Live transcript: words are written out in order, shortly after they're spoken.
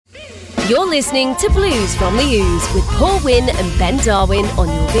You're listening to Blues from the Ooze with Paul Wynn and Ben Darwin on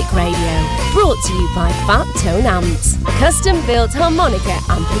your Vic Radio. Brought to you by Fat Tone Amps, custom-built harmonica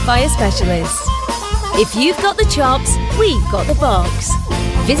amplifier specialists. If you've got the chops, we've got the box.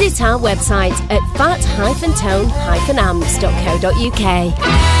 Visit our website at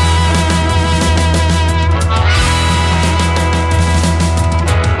fat-tone-amps.co.uk.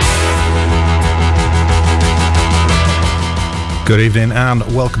 Good evening and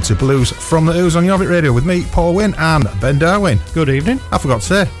welcome to Blues from the Ooze on Jorvik Radio with me, Paul Wynn, and Ben Darwin. Good evening. I forgot to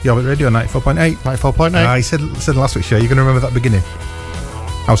say, Jorvik Radio 94.8. 94.8. I said last week's show, you're going to remember that beginning.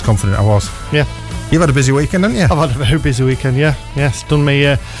 I was confident I was. Yeah. You've had a busy weekend, haven't you? I've had a very busy weekend, yeah. Yes, done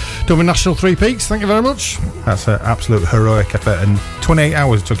me National Three Peaks, thank you very much. That's an absolute heroic effort, and 28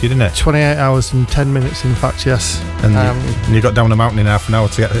 hours it took you, didn't it? 28 hours and 10 minutes, in fact, yes. And you got down the mountain in half an hour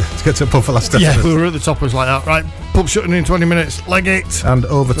to get to Pub for Last Testament. Yeah, we were at the top, it was like that, right, pub shutting in 20 minutes, leg it. And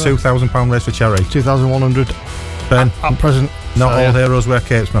over £2,000 raised for charity. 2,100 Ben, at present. Not all heroes wear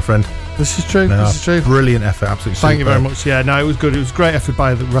capes, my friend. This is true, No, this is true. Brilliant effort, absolutely Thank you superb. very much. Yeah, no, it was good. It was a great effort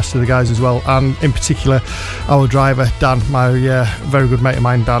by the rest of the guys as well, and in particular our driver Dan, my very good mate of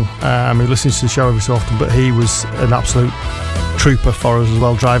mine, Dan, who listens to the show every so often, but he was an absolute trooper for us as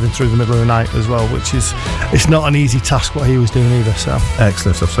well, driving through the middle of the night as well, which is, it's not an easy task what he was doing either. So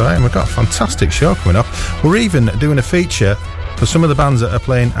excellent stuff. So, and we've got a fantastic show coming up. We're even doing a feature for some of the bands that are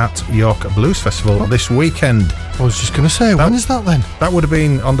playing at York Blues Festival this weekend. I was just going to say, when is that then? That would have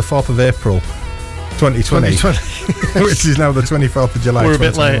been on the 4th of April 2020. Which is now the 24th of July. We're a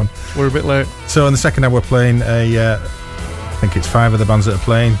bit late. We're a bit late. So in the second hour we're playing I think it's 5 of the bands that are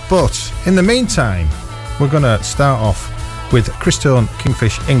playing. But in the meantime, we're going to start off with Chris Tone,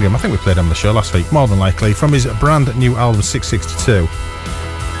 Kingfish Ingram. I think we played him on the show last week, more than likely, from his brand new album 662,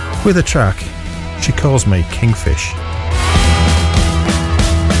 with a track, She Calls Me Kingfish.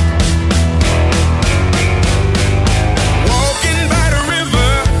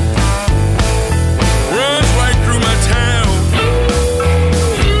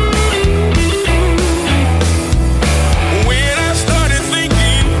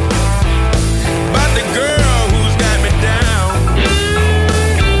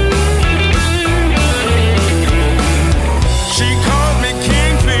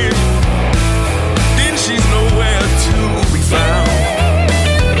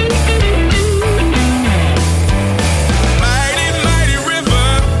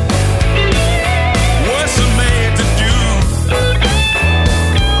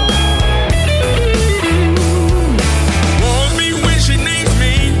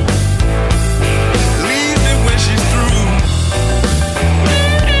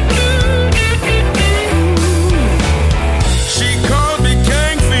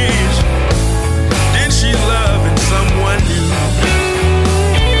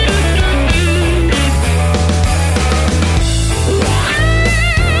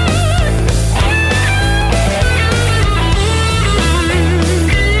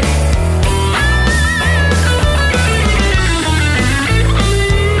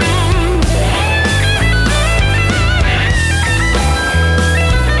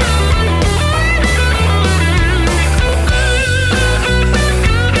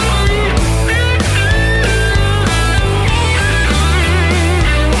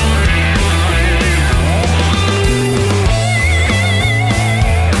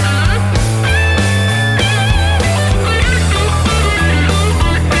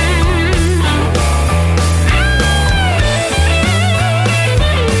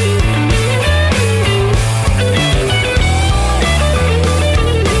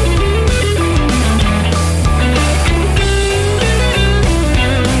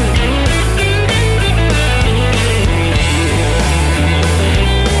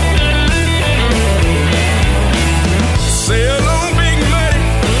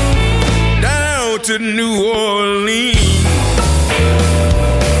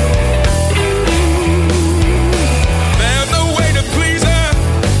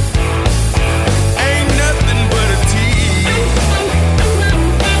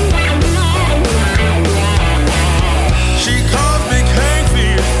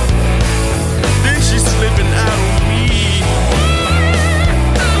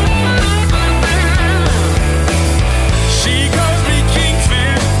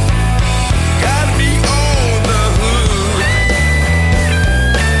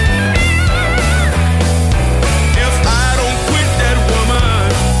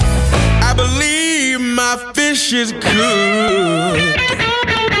 Is good.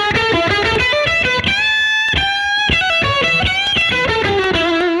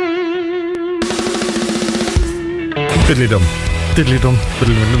 Fiddly dum. Diddly-dum.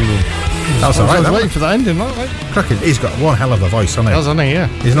 That's all right. I was That waiting for that ending, right? cracking. He's got one hell of a voice, hasn't he? Hasn't he? Yeah.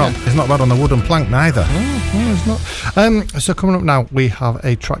 He's not bad on the wooden plank neither. No, it's not. So coming up now, we have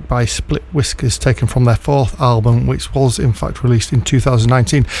a track by Split Whiskers taken from their 4th album, which was in fact released in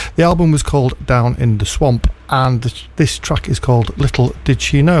 2019. The album was called Down in the Swamp, and this track is called Little Did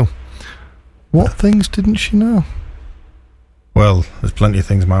She Know. What things didn't she know? Well, there's plenty of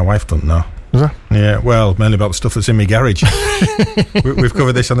things my wife doesn't know. Is there? Yeah, well, mainly about the stuff that's in my garage. We've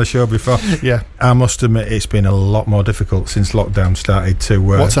covered this on the show before. Yeah. I must admit, it's been a lot more difficult since lockdown started to...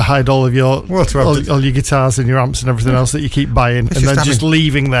 what, to hide all of your all your guitars and your amps and everything else that you keep buying and then just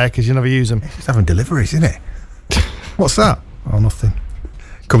leaving there because you never use them? It's just having deliveries, isn't it? What's that? Oh, nothing.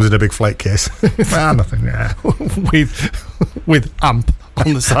 Comes in a big flake case. Nothing. Yeah. with amp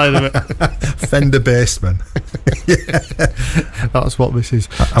on the side of it. Fender Bassman. Yeah. That's what this is.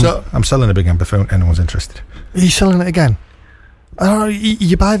 I'm selling a big amp if anyone's interested. Are you selling it again?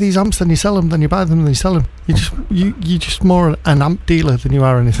 You buy these amps, then you sell them, then you buy them, then you sell them. You're just more an amp dealer than you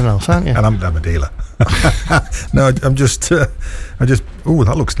are anything else, aren't you? And I'm a dealer. No, I'm just. Oh,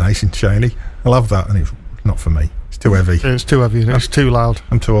 that looks nice and shiny. I'll have that, and it's not for me. It's too heavy. It's too heavy. It's too loud.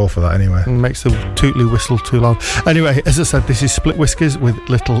 I'm too old for that anyway. And makes the tootly whistle too loud. Anyway, as I said, this is Split Whiskers with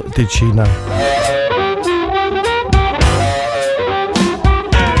Little Did She Know.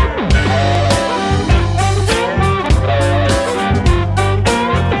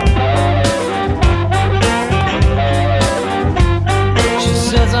 She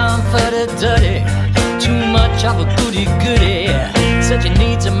says I'm fuddy-duddy, too much of a goody-goody. Said she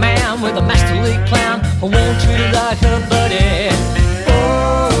needs a man with a masterly plan who won't treat her like her buddy.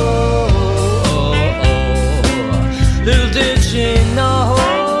 Little did she know.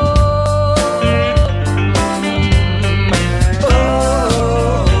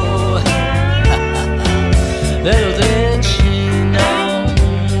 Little did she know.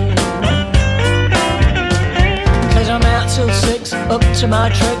 'Cause I'm out till 6, up to my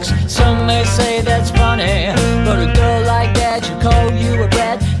tricks. Some may say that's funny, but a girl like that should call you a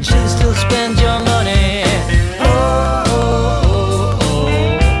brat and she'll still spend your money.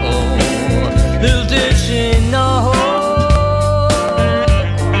 Little did she know.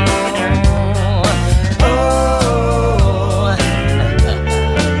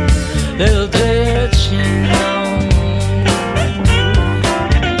 Little did she know.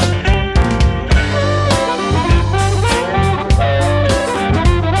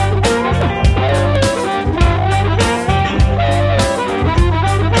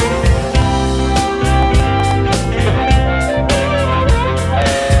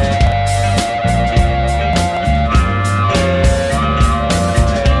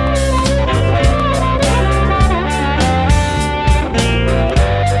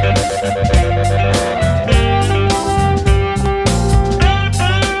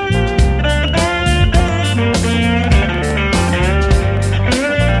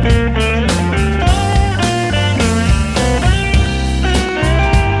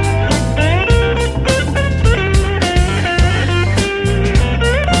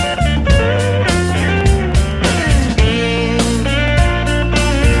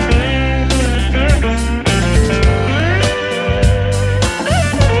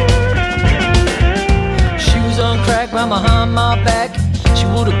 Behind my back, she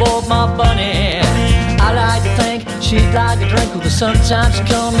would have bought my bunny. I like to think she'd like a drink with her, sometimes she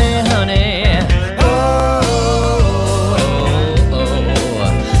call me honey.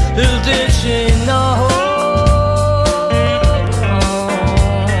 Little did she know.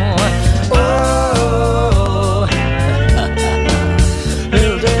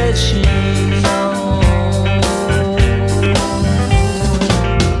 Little did she know.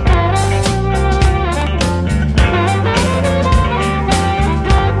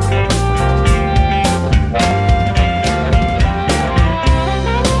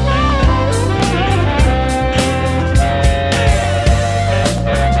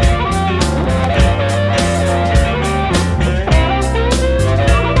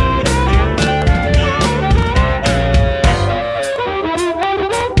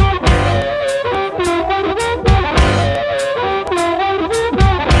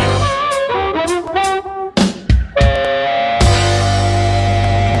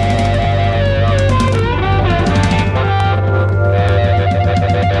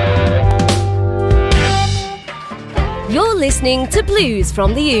 Listening to Blues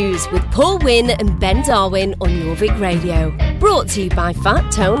from the Ooze with Paul Wynn and Ben Darwin on Jorvik Radio. Brought to you by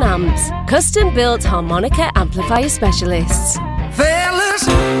Fat Tone Amps, custom built harmonica amplifier specialists. Fellas,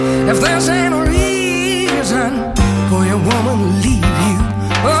 if there's any reason for your woman to leave you,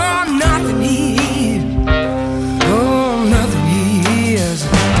 oh, nothing here, oh, nothing here.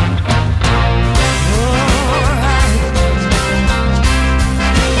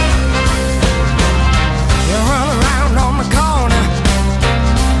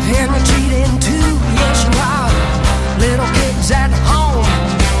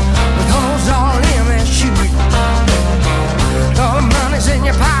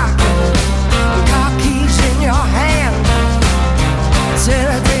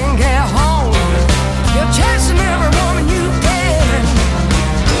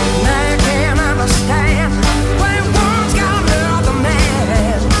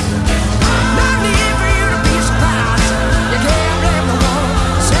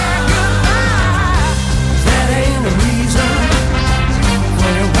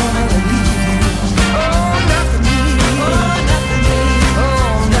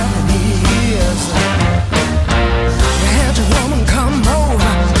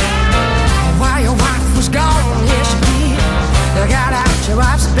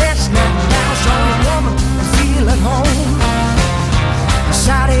 Let's not now show your woman and feel at home.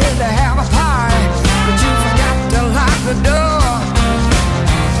 Decided to have a party, but you forgot to lock the door.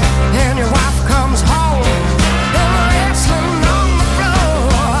 And your wife comes home and wrestling on the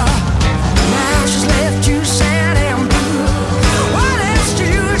floor. Now she's left you sad and blue. What else do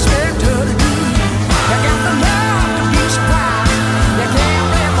you expect her to do? You got the love to be surprised. You can't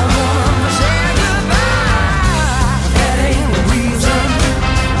let a woman say goodbye. That ain't the reason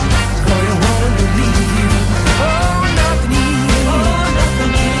for your woman to leave you. Oh, nothing is.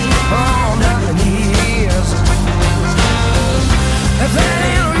 Oh, nothing is. If that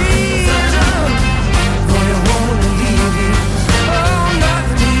ain't the reason for your woman to leave you. Oh,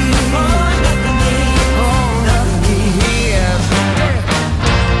 nothing is. Oh, nothing is.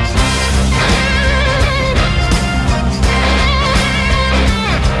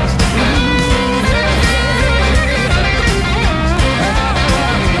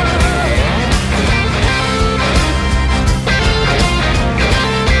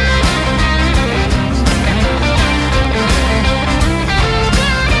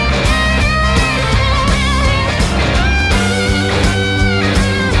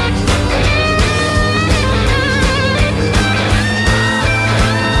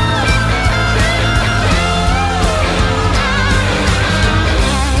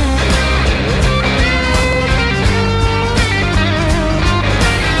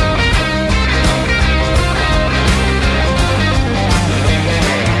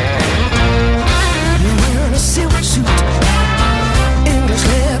 You're wearing a silk suit, English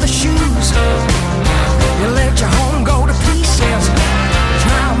leather shoes. You let your home go to pieces.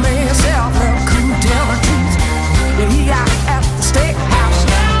 Try to make yourself look cool, tell the truth. You eat out at the steakhouse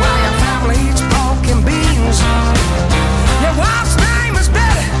while your family eats pork and beans. Your wife's name is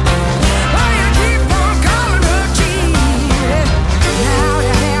Betty, but you keep on calling her Jean. Now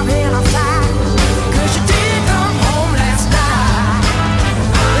you're having a fight 'cause you did come home last night.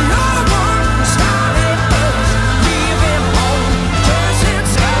 You're the one who started first, leaving home just in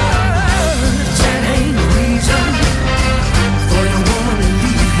skirts. That ain't the reason for your woman to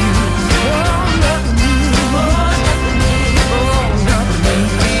leave you. Oh, nothing is. Oh, nothing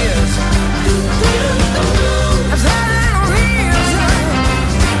is. If that ain't the reason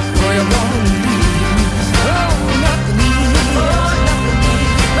for your woman to leave you. Oh, nothing is.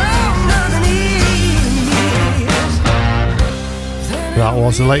 Oh, nothing is. That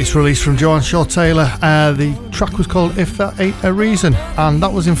was the latest release from Joanne Shaw Taylor. The track was called If That Ain't a Reason, and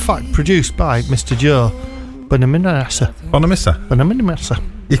that was in fact produced by Mr. Joe Bonamassa. Bonamissa.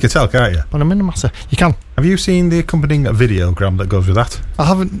 You can tell, can't you? Bonamassa. You can. Have you seen the accompanying videogram that goes with that? I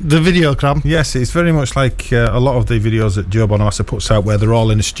haven't. The videogram. Yes, it's very much like a lot of the videos that Joe Bonamassa puts out where they're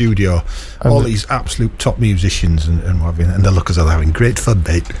all in a studio, all these absolute top musicians and what have you, and they look as though they're having great fun,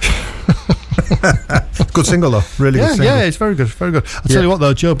 mate. Good single though, really good single. Yeah, it's very good, very good. I'll tell you what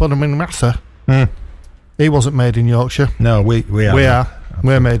though, Joe Bonamassa, he wasn't made in Yorkshire. No, we are. We are.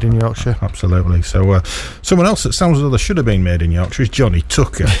 We're made in Yorkshire. Absolutely. So someone else that sounds as though they should have been made in Yorkshire is Johnny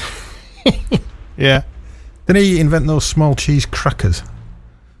Tucker. Yeah. Didn't he invent those small cheese crackers?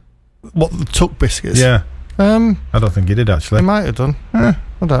 What, the Tuck biscuits? Yeah. I I don't think he did actually. He might have done. I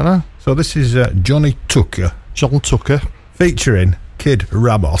don't know. So this is Johnny Tucker John Tucker. featuring Kid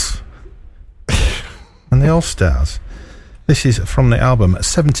Ramos and the All Stars. This is from the album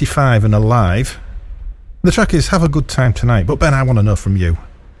 75 and Alive. The track is Have a Good Time Tonight. But Ben, I want to know from you.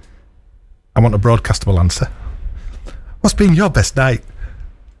 I want a broadcastable answer. What's been your best night?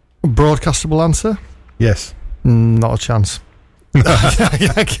 Broadcastable answer? Yes. Not a chance.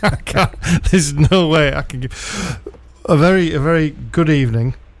 I can't. There's no way I can give. A very good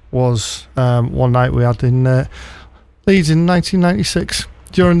evening was one night we had in Leeds in 1996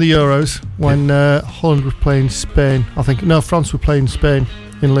 during the Euros when Holland were playing Spain. France were playing Spain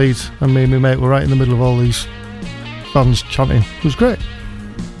in Leeds, and me and my mate were right in the middle of all these fans chanting. It was great.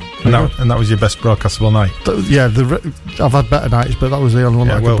 And that was your best broadcastable night? I've had better nights, but that was the only one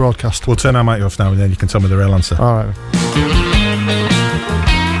that I could broadcast. We'll turn our mic off now and then you can tell me the real answer. All right.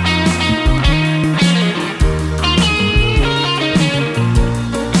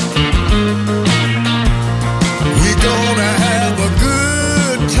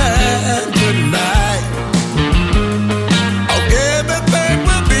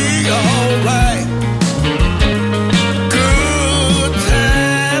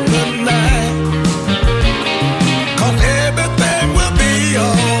 Everything will be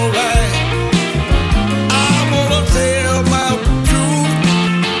alright. I wanna say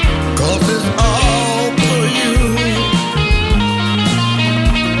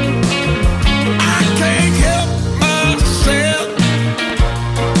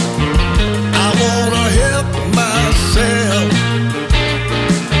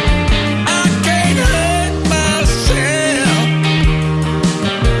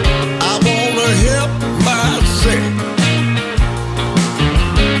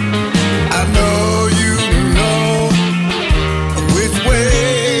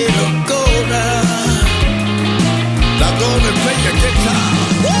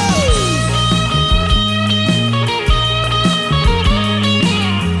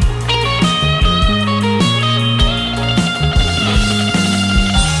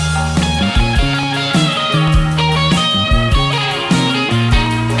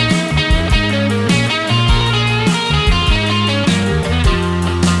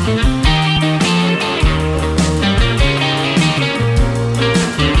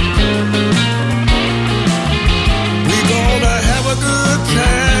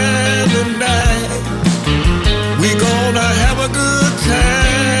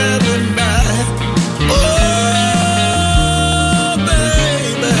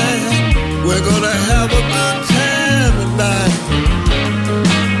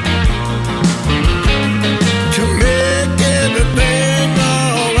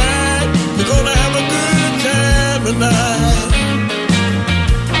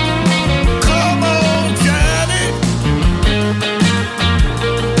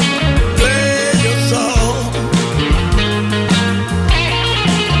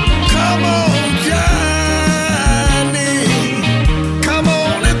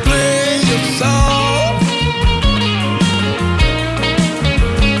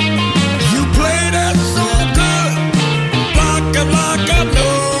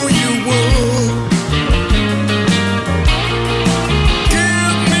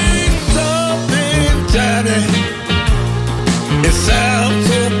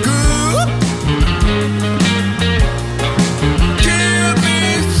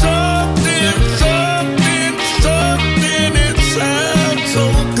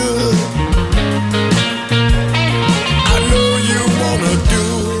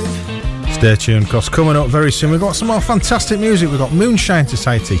Stay tuned, because coming up very soon we've got some more fantastic music. We've got Moonshine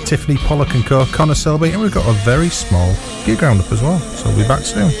Society, Tiffany Pollock and Co, Connor Selby, and we've got a very small gig roundup as well, so we'll be back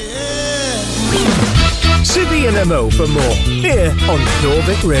soon. Sibby and MO for more, here on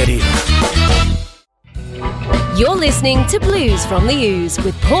Jorvik Radio. You're listening to Blues from the Ooze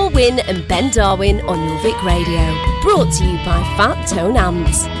with Paul Wynn and Ben Darwin on your Vic Radio. Brought to you by Fat Tone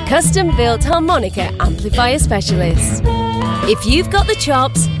Amps, custom-built harmonica amplifier specialists. If you've got the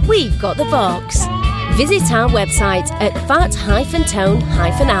chops, we've got the box. Visit our website at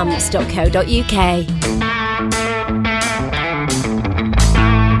fat-tone-amps.co.uk.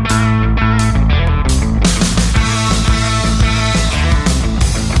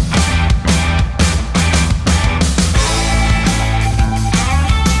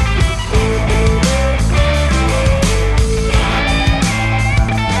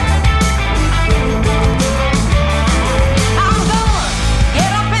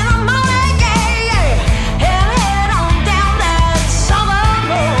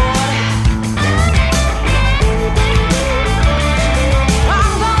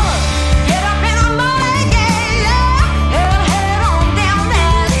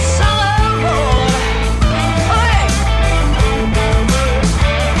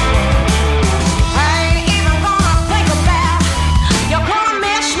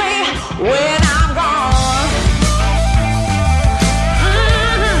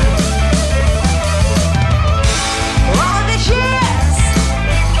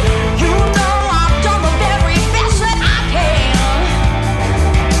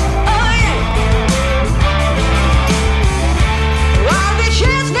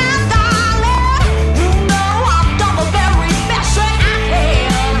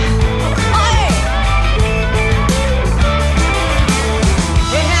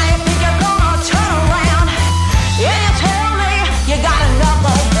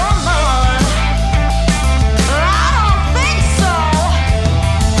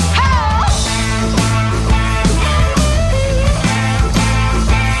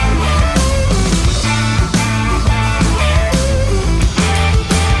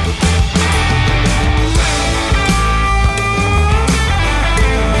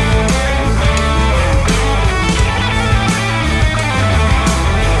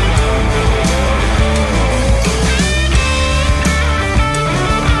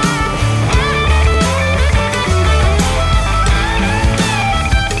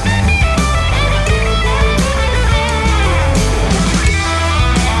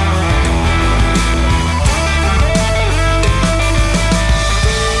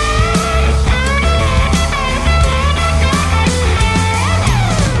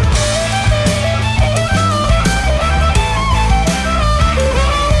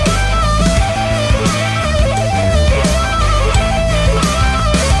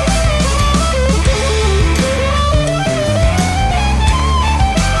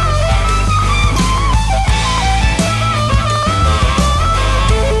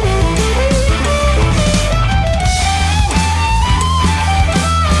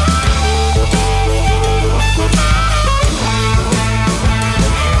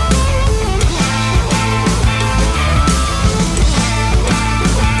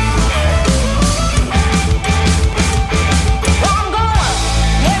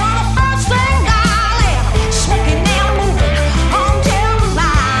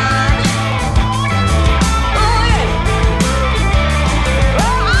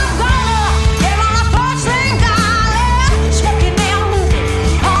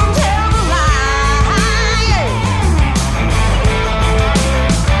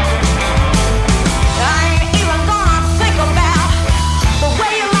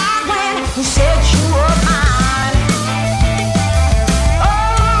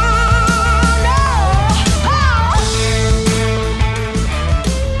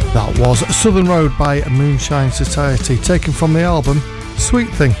 Was Southern Road by Moonshine Society, taken from the album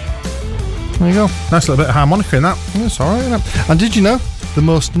Sweet Thing. There you go. Nice little bit of harmonica in that. It's alright, isn't it? And did you know the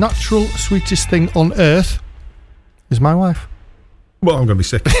most natural, sweetest thing on earth is my wife? Well, I'm going to be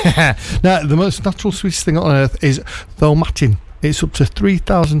sick. Now, the most natural, sweetest thing on earth is thomatin. It's up to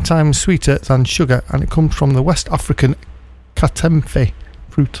 3,000 times sweeter than sugar, and it comes from the West African katemfe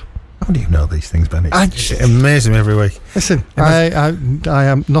fruit. How do you know these things, Ben? It amazes me every week. Listen, I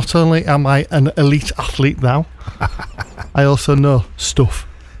am not only am I an elite athlete now, I also know stuff.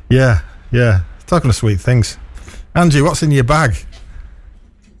 Yeah. Talking of sweet things, Angie, what's in your bag?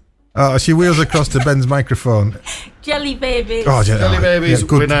 Oh, she wheels across to Ben's microphone. Jelly babies. Oh, Jelly babies,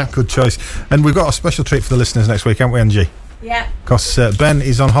 winner. Good choice. And we've got a special treat for the listeners next week, haven't we, Angie? Yeah. Because Ben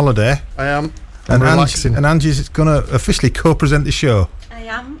is on holiday. I am. And relaxing. And Angie's going to officially co-present the show. I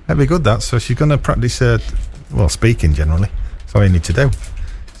am. That'd be good, that. So she's going to practice, speaking generally. That's all you need to do.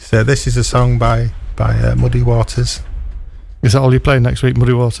 So this is a song by Muddy Waters. Is that all you're playing next week,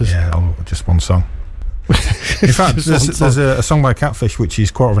 Muddy Waters? Yeah, just one song. In fact, there's a song by Catfish which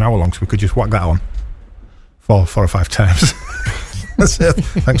is 1/4 of an hour long, so we could just whack that on 4 or 5 times. That's it.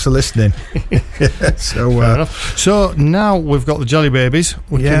 Thanks for listening. So now we've got the Jelly Babies.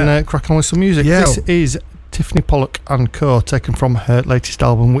 We can crack on with some music. Yeah. This is Tiffany Pollock and Co, taken from her latest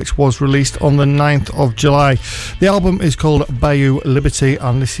album, which was released on the 9th of July. The album is called Bayou Liberty,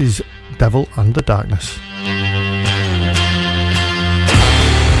 and this is Devil Under Darkness.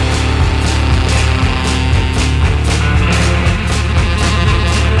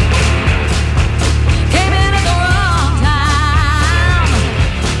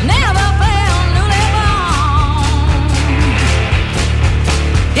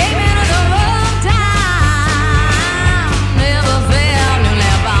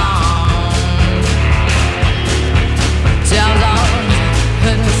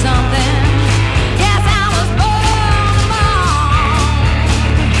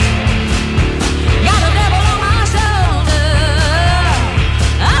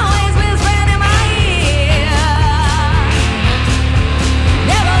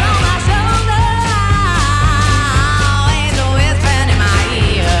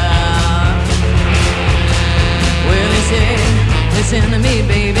 Listen to me,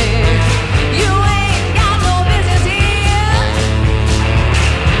 baby. You ain't got no business here,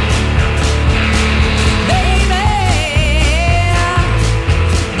 baby.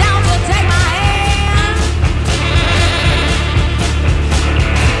 Don't you take my hand,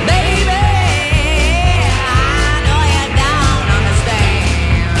 baby. I know you don't understand,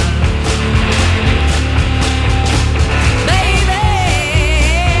 baby.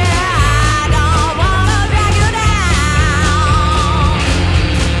 I don't wanna drag you down.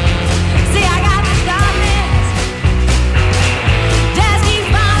 See, I got this darkness, just keeps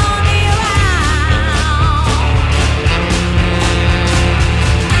following me around.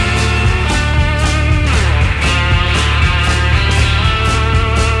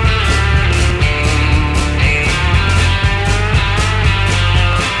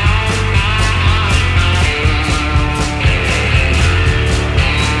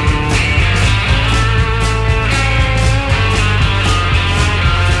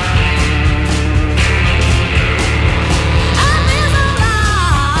 I feel so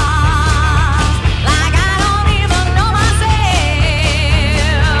lost, like I don't even know myself.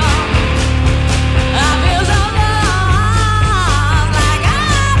 I feel so lost, like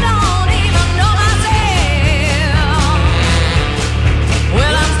I don't even know myself.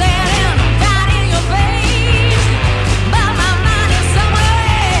 Well, I'm standing right in your face, but my mind is somewhere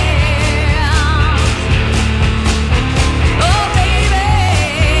else. Oh, baby,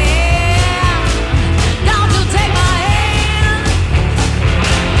 don't you take my hand,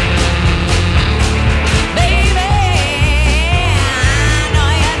 baby. I know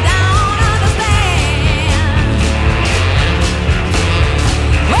you don't understand.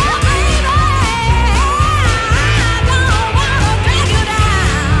 Well, baby, I don't wanna drag you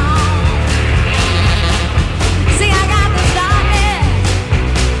down. See, I got this darkness,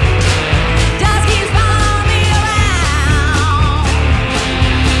 just keeps following me around.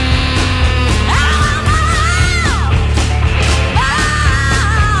 I want more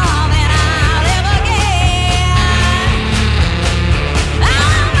than I'll ever get. I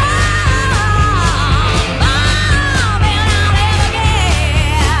want more than I'll ever get.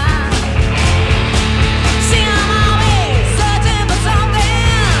 See, I'm always searching for something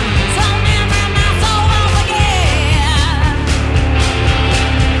that my soul won't forget.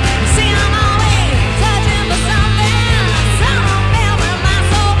 See, I'm always searching for something that my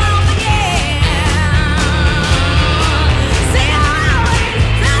soul won't forget. See, I'm always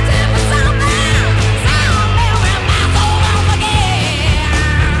searching for something that my soul won't forget.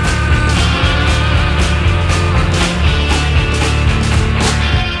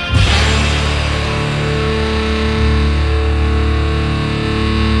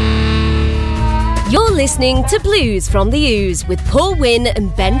 You're listening to Blues from the Ooze with Paul Wynn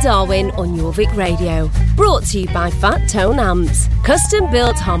and Ben Darwin on Jorvik Radio. Brought to you by Fat Tone Amps, custom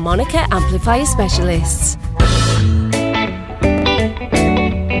built harmonica amplifier specialists.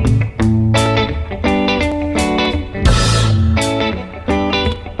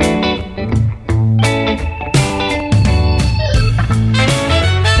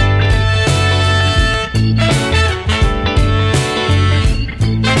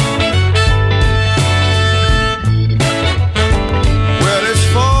 Well, it's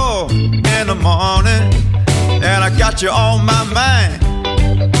 4 in the morning, and I got you on my mind.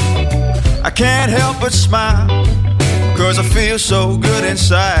 I can't help but smile, 'cause I feel so good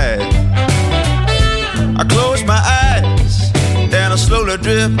inside. I close my eyes and I slowly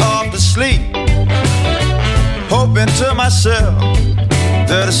drift off to sleep, hoping to myself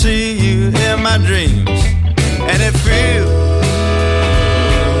that I see you in my dreams. And it feels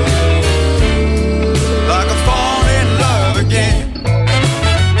like I fall in love again.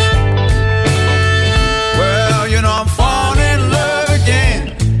 Well, you know I'm falling in love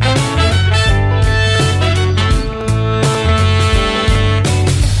again.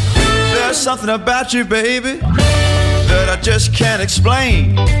 There's something about you, baby, that I just can't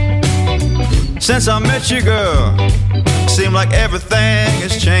explain. Since I met you, girl, seemed like everything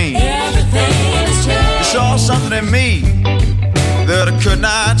has changed. You saw something in me that I could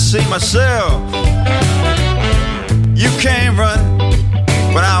not see myself. You came running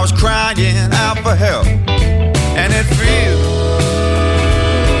when I was crying out for help, and it feels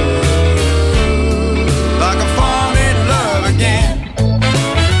like I'm falling in love again.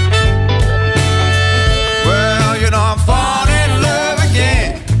 Well, you know I'm falling in love again.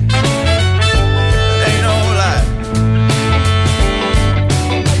 It ain't no lie.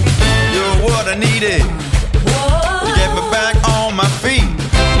 You're what I needed to get me back on my feet.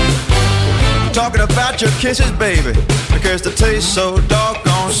 Talking about your kisses, baby, because they taste so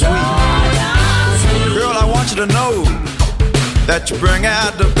doggone sweet. Girl, I want you to know that you bring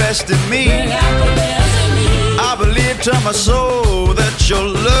out the best in me. I believe to my soul that your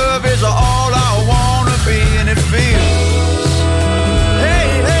love is all I wanna be, and it feels, hey,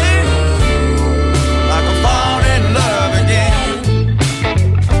 hey, like I'm falling in love again.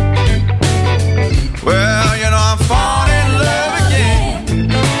 Well, you know I'm falling in love again.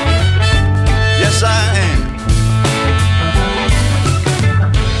 Yes, I am.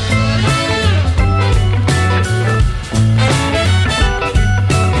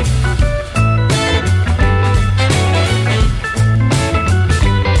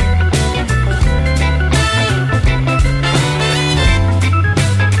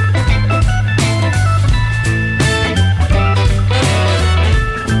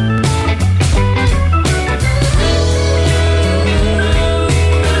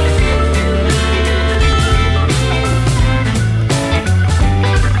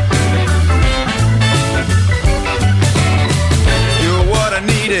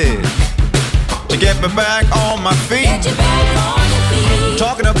 Get me back on my feet.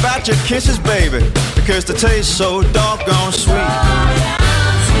 Talking about your kisses, baby, because they taste so doggone sweet.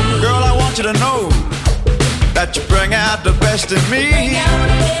 Girl, I want you to know that you bring out the best in me.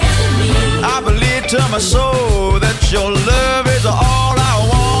 I believe to my soul that your love is all I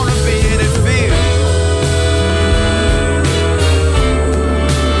wanna be, and it feels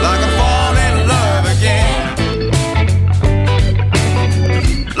like I'm falling in love again.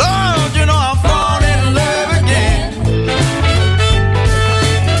 Lord, you know I'm falling in love again.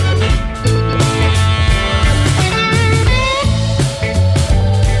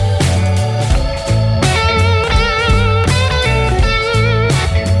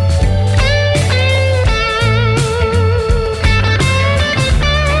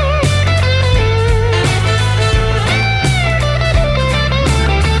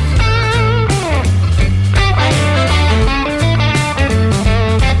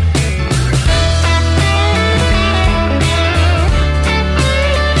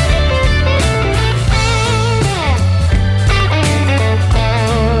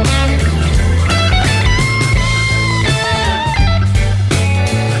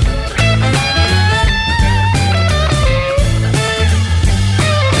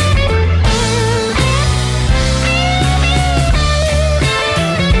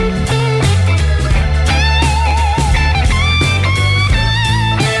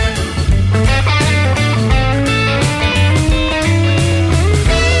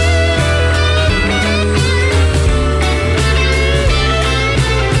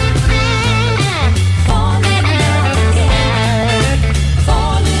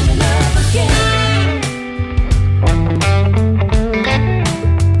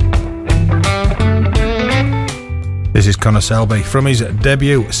 This is Connor Selby from his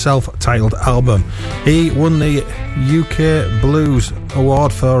debut self-titled album. He won the UK Blues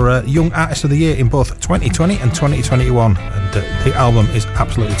Award for Young Artist of the Year in both 2020 and 2021, and the album is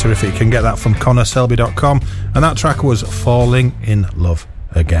absolutely terrific. You can get that from connorselby.com, and that track was Falling in Love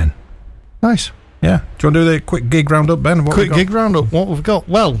Again. Nice. Yeah. Do you want to do the quick gig roundup, Ben? Quick gig roundup. What we've got?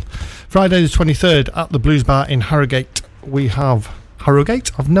 Well, Friday the 23rd at the Blues Bar in Harrogate, we have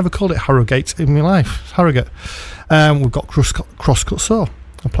Harrogate? I've never called it Harrogate in my life. It's Harrogate. We've got Crosscut Soul.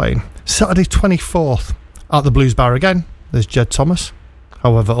 I'm playing Saturday 24th at the Blues Bar again. There's Jed Thomas,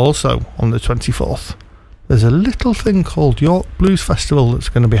 However, also on the 24th, there's a little thing called York Blues Festival that's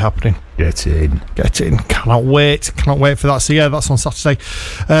going to be happening. Get in. Cannot wait for that. So yeah, that's on Saturday.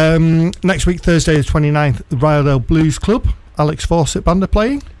 Next week, Thursday the 29th, the Ryledale Blues Club, Alex Fawcett Band are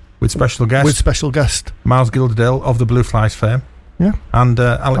playing. With special guest. Miles Gilderdale of the Blue Flies fame. Yeah. And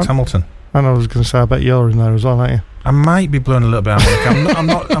Alex Hamilton. And I was going to say, I bet you're in there as well, aren't you? I might be blowing a little bit out.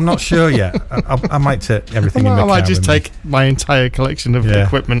 I'm not sure yet. I might take everything. I might just take my entire collection of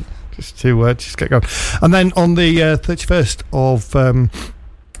equipment just to just get going. And then on the 31st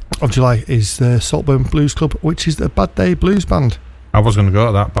of July is the Saltburn Blues Club, which is the Bad Day Blues Band. I was going to go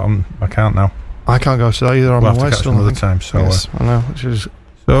to that, but I can't now. I can't go to that either. We'll have to catch another time. So yes, I know. Which is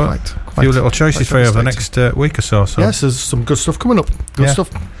a few little choices for you over the next week or so. Yes, there's some good stuff coming up. Good stuff.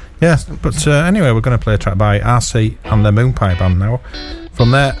 Yeah, but anyway, we're going to play a track by RC and the Moonpie Band now from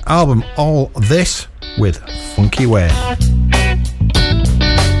their album All This with Funky Way.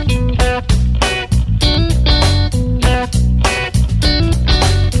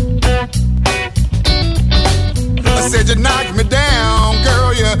 I said you knocked me down,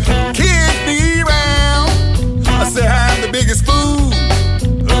 girl, you kicked me round. I said I'm the biggest fool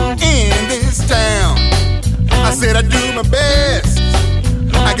in this town. I said I do my best,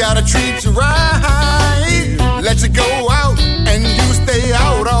 I gotta treat you right. Let you go out and you stay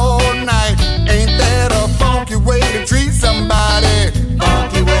out all night. Ain't that a funky way to treat somebody?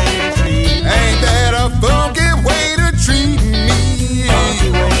 Funky way to treat me. Ain't that a funky way to treat me? Funky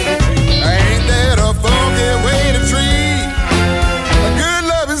way to treat me. Ain't that a funky way to treat a good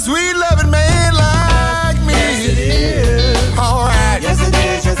loving, sweet loving man like me? Yes it is. Alright. Yes it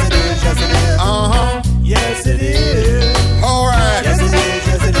is, yes it is, yes it is. Uh-huh. Yes it is. Alright. Yes it is,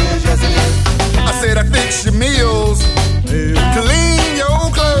 yes it is, yes it is. I said I fix your meals, clean your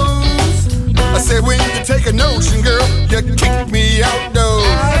clothes. I said when you take a notion, girl, you kick me outdoors.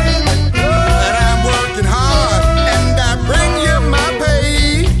 And I'm working hard and I bring you my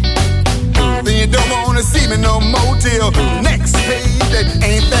pay. Then you don't wanna see me no more till next payday.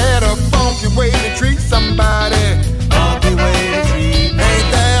 Ain't that a funky way to treat somebody? Funky way to treat me.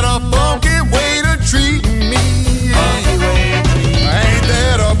 Ain't that a funky way to treat me? Funky way to treat me. Ain't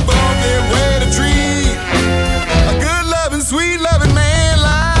that a funky way to treat a good loving, sweet loving man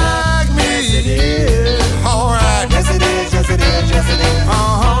like me? Yes it is. Alright. Yes it is, yes it is, yes it is.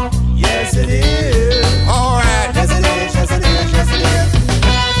 Uh-huh. Yes it is. Alright. Yes it is, yes it is, yes it is.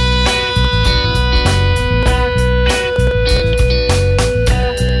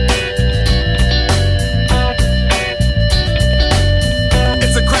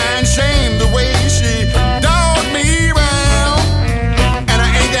 It's a crying shame the way she dogged me round. And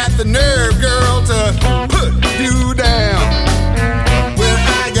I ain't got the nerve, girl, to put you down. When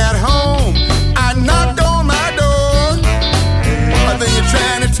I got home, I knocked on my door. I think you're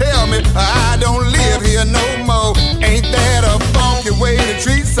trying to tell me I don't live here no more. Ain't that a funky way to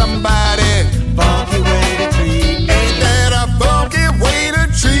treat somebody? Funky way to treat me. Ain't that a funky way to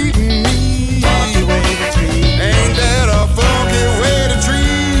treat me? Funky way to treat me. Ain't that a funky way to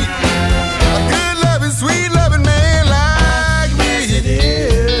treat a good loving, sweet loving man like me? Yes it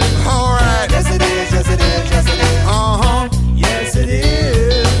is. Alright. Yes it is, yes it is, yes it is. Uh-huh. Yes it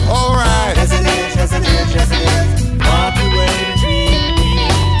is. Alright. Yes it is, yes it is, yes it is. Funky way to treat me.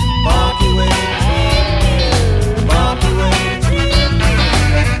 Funky way to treat me. Funky way to treat me.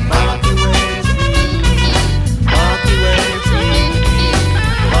 Funky way to treat me. Funky way to treat me.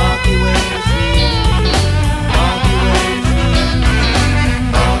 Funky way to treat me. Funky way to treat me.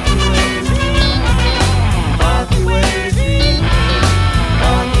 Funky way to treat me. Funky way to treat me. Funky way to treat me.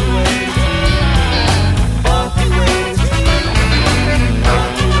 Funky way to treat me. Funky way to treat me.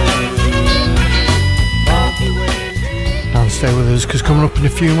 Funky way to treat me. And stay with us, because coming up in a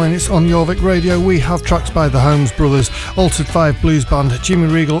few minutes on Jorvik Radio, we have tracks by the Holmes Brothers, Altered 5 Blues Band, Jimmy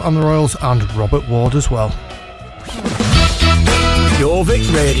Regal and the Royals, and Robert Ward as well.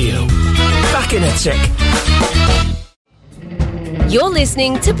 Jorvik Radio. Back in a tick. You're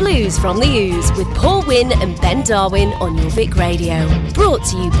listening to Blues from the Ooze with Paul Wynn and Ben Darwin on Jorvik Radio. Brought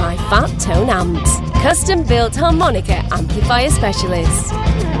to you by Fat Tone Amps, custom built harmonica amplifier specialists.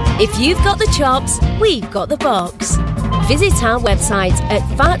 If you've got the chops, we've got the box. Visit our website at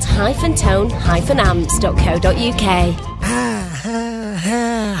fat-tone-amps.co.uk.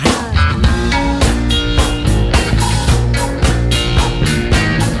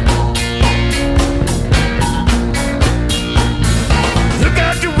 Look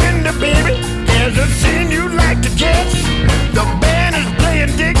out your window, baby. There's a scene you like to catch. The band is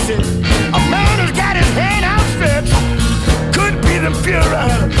playing Dixie. A man has got his hand outstretched. Could be the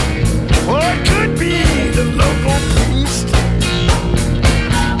Fuhrer, or it could be the local priest.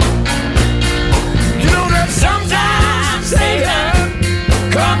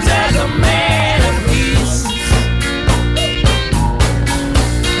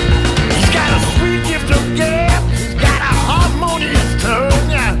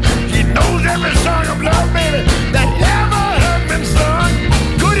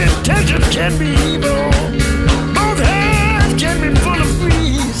 can be evil. Both hands can be full of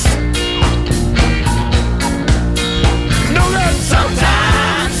fleas. Know that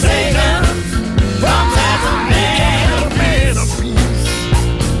sometimes Satan comes as a man of peace.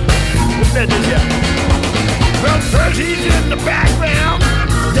 Well, first he's in the background,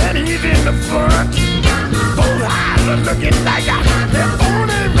 then he's in the front. Both eyes are looking like they're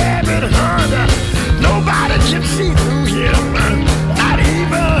only rabbit hunter. Nobody can see through him, not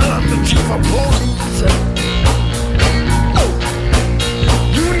even the chief of police. Oh,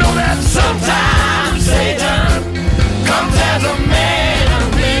 you know that sometimes Satan comes as a man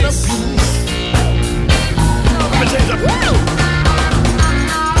of peace. Let me tell you something.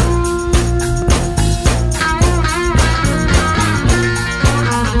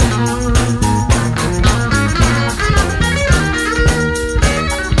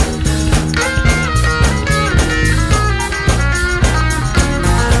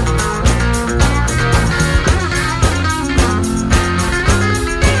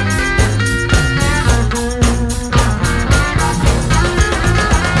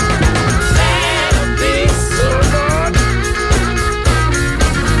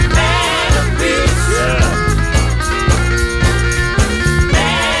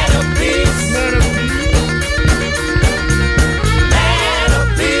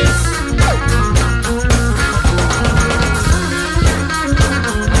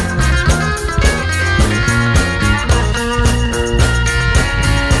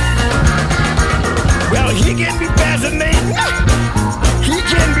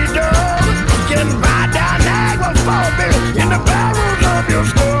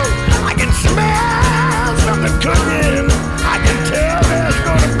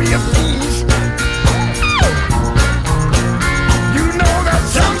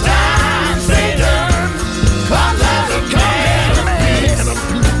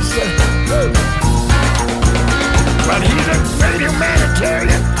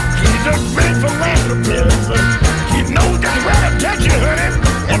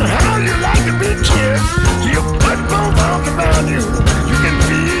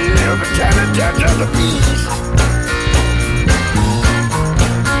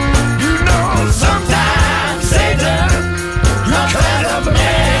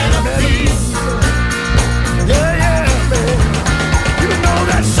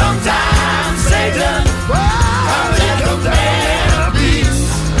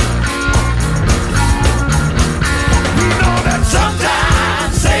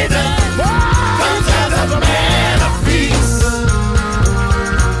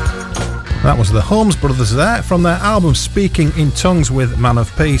 That was the Holmes Brothers there from their album Speaking in Tongues with Man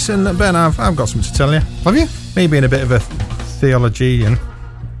of Peace. And Ben, I've got something to tell you. Have you? Me being a bit of a theologian.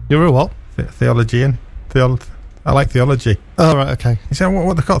 You're a what? Theologian. I like theology. Oh, right, okay. You say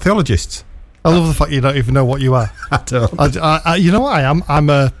what they call theologists? I love the fact you don't even know what you are. I don't. You know what I am? I'm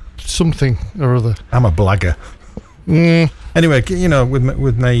a something or other. I'm a blagger. Anyway, you know,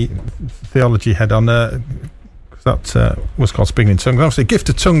 with my theology head on, that was called Speaking in Tongues. Obviously, gift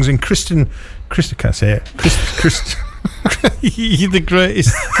of tongues in Christian. Can't say it. You're the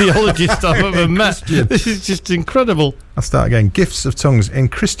greatest theologist I've ever met. This is just incredible. I'll start again. Gifts of tongues in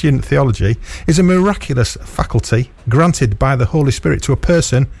Christian theology is a miraculous faculty granted by the Holy Spirit to a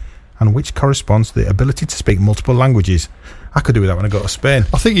person, and which corresponds to the ability to speak multiple languages. I could do with that when I go to Spain.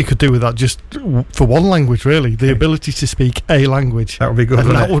 I think you could do with that just for one language, really. The ability to speak a language. That would be good, and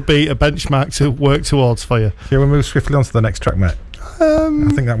wouldn't that would be a benchmark to work towards for you. Shall we move swiftly on to the next track, mate? I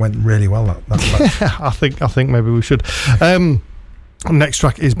think that went really well. That I think maybe we should. Next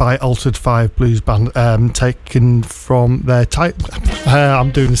track is by Altered 5 Blues Band, taken from their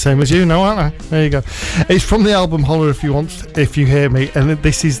I'm doing the same as you now, aren't I? There you go. It's from the album Holler If You Hear Me, and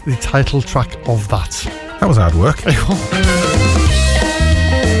this is the title track of that. That was hard work.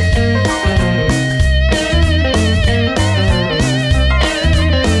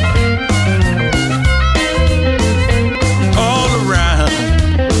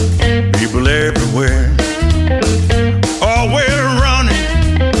 Everywhere, always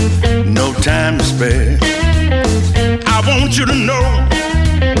running, no time to spare. I want you to know,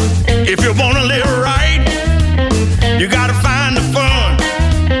 if you want to live right, you gotta find the fun.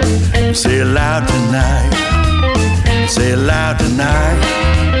 Say it loud tonight, say it loud tonight.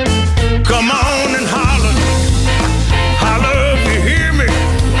 Come on and holler, holler if you hear me.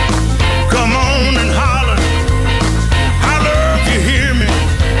 Come on and holler, holler if you hear me.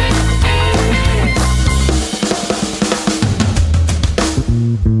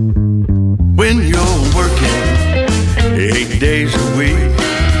 When you're working 8 days a week,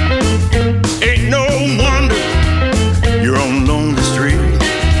 ain't no wonder you're on lonely street.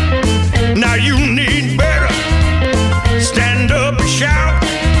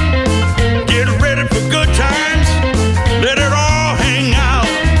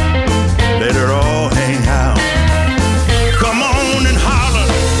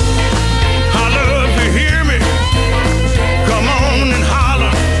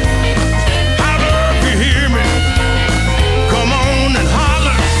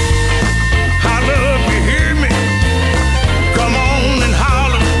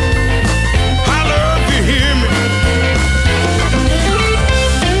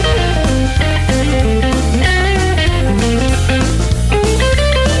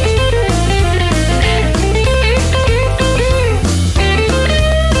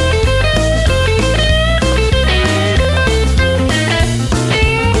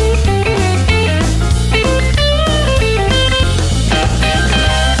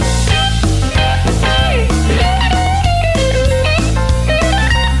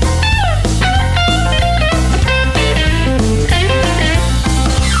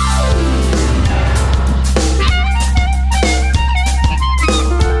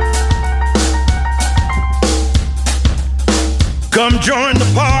 Come join the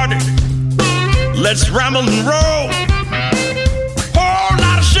party. Let's ramble and roll. Whole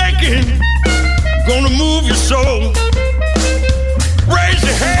lot of shaking, gonna move your soul. Raise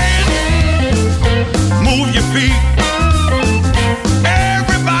your hands, move your feet.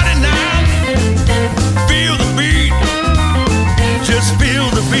 Everybody now, feel the beat. Just feel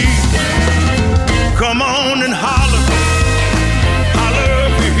the beat. Come on and holler. Holler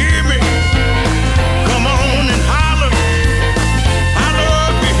if you hear me. Come on and holler. Holler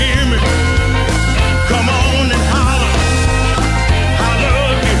if you hear me. Come on and holler. Holler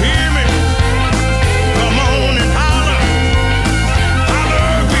if you hear me. Come on and holler. Holler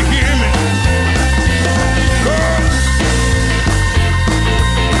if you hear me. Girl.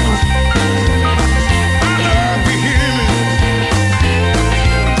 Holler if you hear me.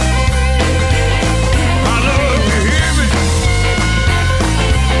 Holler if you hear me.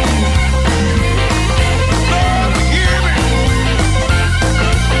 Love to hear me.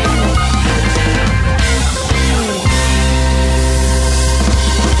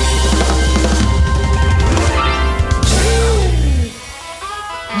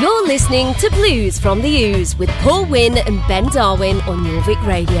 You're listening to Blues from the Ooze with Paul Wynn and Ben Darwin on Jorvik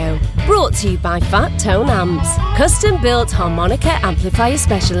Radio. Brought to you by Fat Tone Amps, custom built harmonica amplifier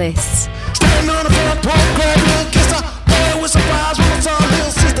specialists. Standing on the front porch, grab me a kiss. Boy, was surprised when I saw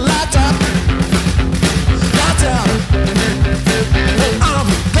little sister lights out. Lights out. I'm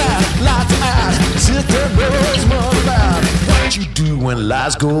glad lights out. Sister knows more about what you do when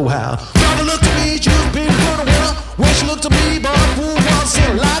lights go out. Mama looked at me, she was big for the world. When she looked at me, boy, who wants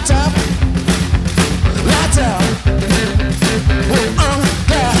to lights out? Lights out. I'm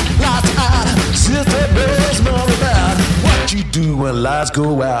glad lights out. Sister knows more about what you do when lights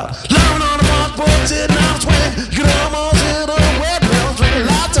go out. Lying on the front porch, sitting on the swing. You can almost hear the wet bells ringing.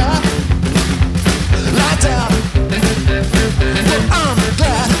 Lights out. Lights out. I'm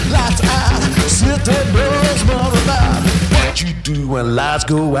glad lights out. Sister knows more about what you do when lights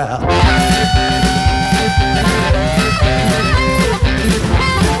go out.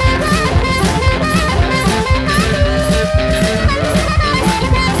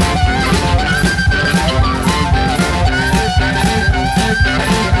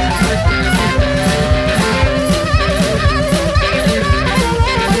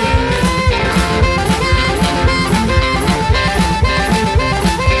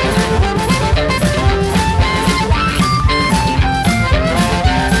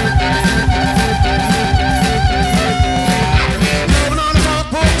 Living on the front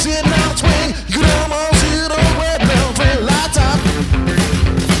porch, sitting on the swing. You can almost hear the wet bells ringing. Lights out.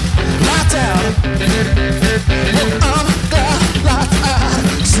 Lights out. I'm glad lights out.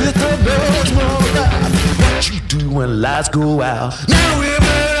 Sister knows more about what you do when lights go out. Now we're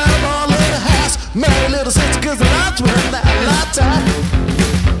married out of our little house. Married little sister, 'cause the lights went out. Lights out.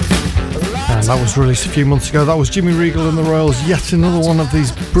 And that was released a few months ago. That was Jimmy Regal and the Royals, yet another one of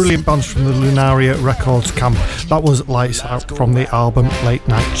these brilliant bands from the Lunaria Records camp. That was Lights Out from the album Late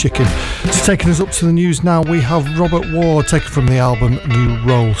Night Chicken. So taking us up to the news now, we have Robert Ward taken from the album New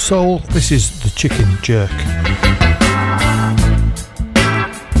Roll Soul. This is The Chicken Jerk.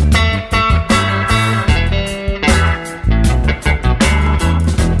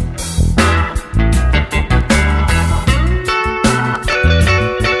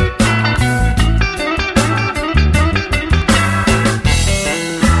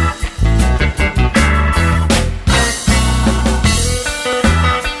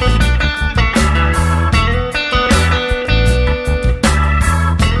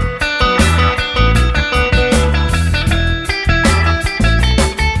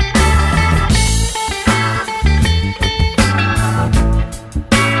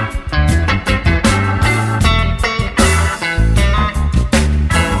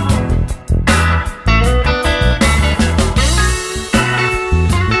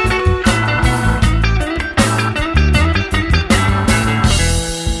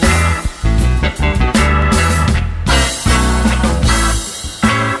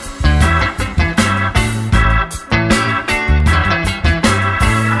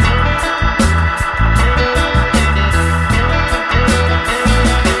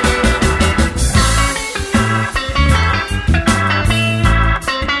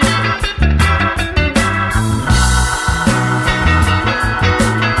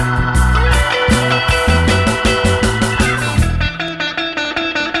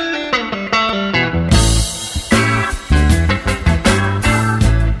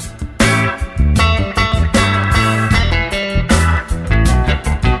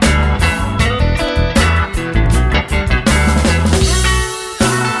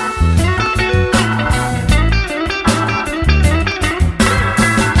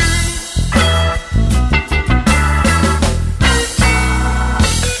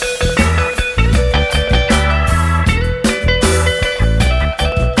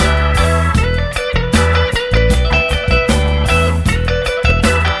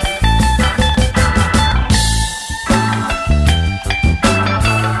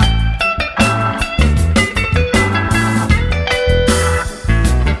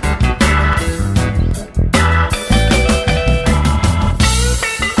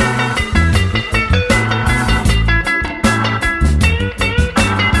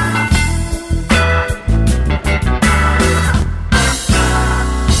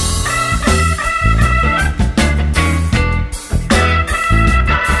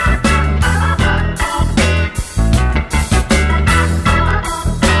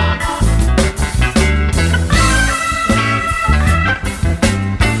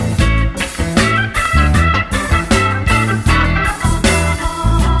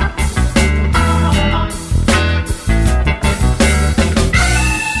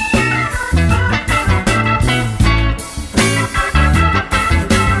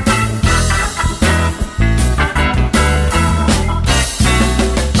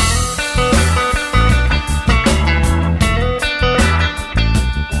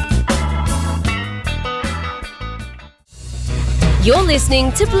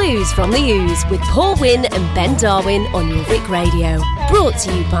 listening to Blues from the Ooze with Paul Wynn and Ben Darwin on your Vic Radio. Brought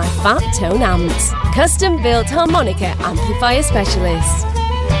to you by Fat Tone Amps, custom-built harmonica amplifier specialists.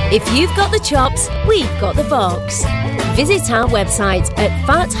 If you've got the chops, we've got the box. Visit our website at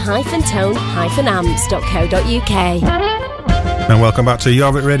fat-tone-amps.co.uk. And welcome back to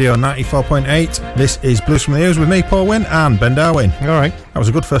Jorvik Radio 94.8. This is Blues from the Ooze with me, Paul Wynn, and Ben Darwin. All right. That was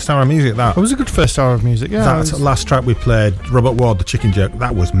a good first hour of music, that. It was a good first hour of music, yeah. That last track we played, Robert Ward, the Chicken Jerk,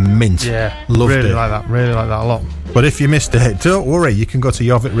 that was mint. Yeah. Loved really it. Really like that a lot. But if you missed it, don't worry, you can go to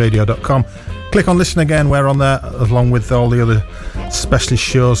jorvikradio.com. Click on Listen Again, we're on there, along with all the other specialist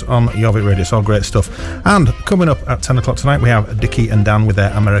shows on Jorvik Radio. It's all great stuff. And coming up at 10 o'clock tonight, we have Dickie and Dan with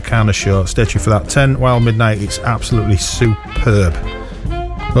their Americana show. Stay tuned for that. 10 while midnight, it's absolutely superb.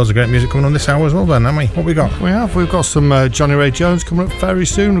 Loads of great music coming on this hour as well, then, haven't we? What we got? We've got some Johnny Ray Jones coming up very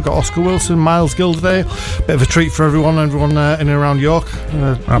soon. We've got Oscar Wilson, Miles Gilderdale. Bit of a treat for everyone in and around York.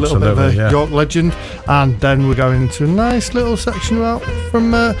 A little bit of a York legend. And then we're going into a nice little section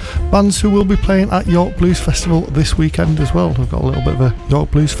from bands who will be playing at York Blues Festival this weekend as well. We've got a little bit of a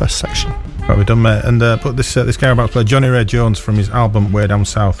York Blues Fest section. Right, we're done, mate. And put this guy about to play Johnny Ray Jones from his album Way Down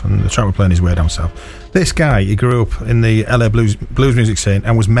South, and the track we're playing is Way Down South. This guy, he grew up in the LA blues music scene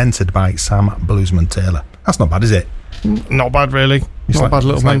and was mentored by Sam Bluesman Taylor. That's not bad, is it? Not bad, really. Not a bad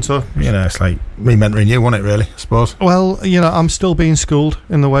little mentor. It's like me mentoring you, wasn't it, really, I suppose? Well, I'm still being schooled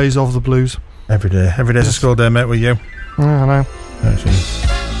in the ways of the blues. Every day's a school day, mate, with you. I know.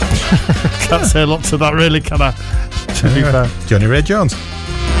 Can't say a lot to that, really, can I? To be fair. Johnny Ray Jones.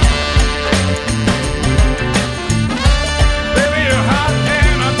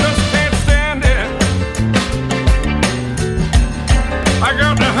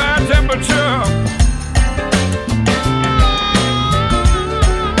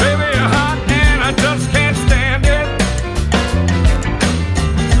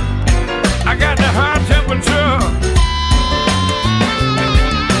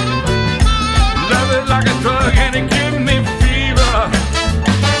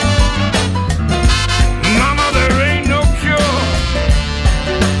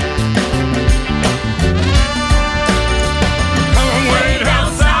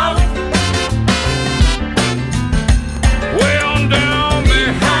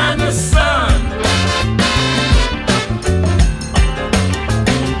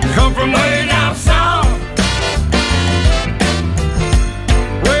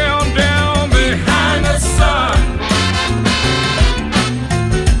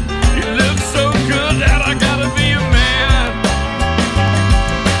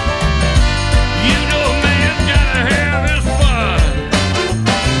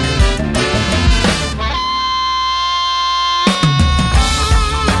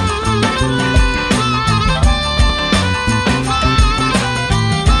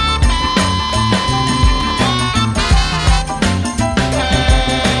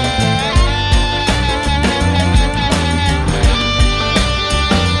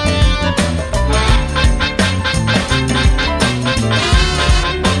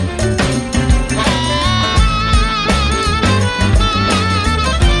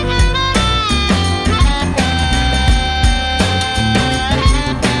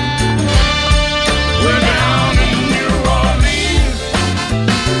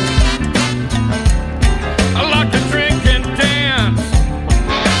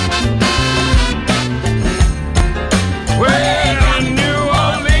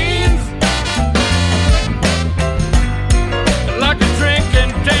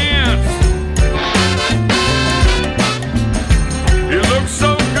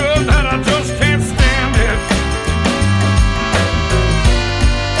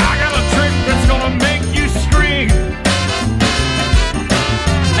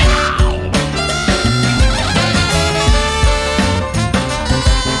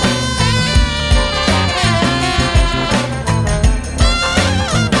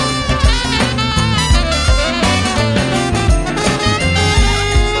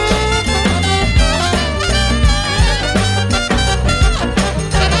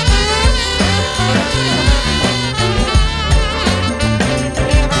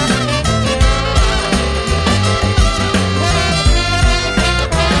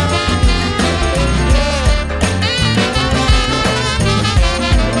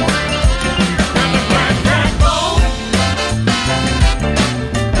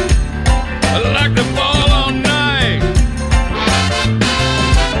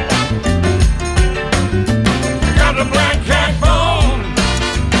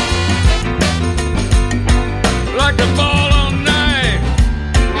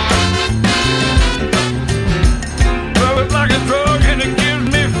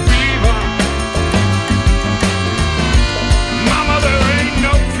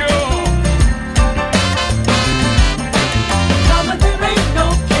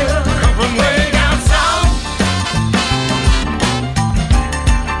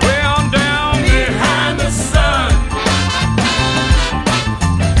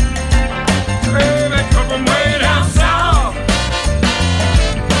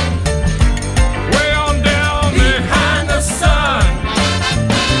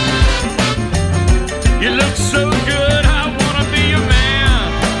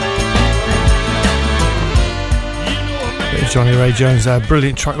 Johnny Ray Jones there.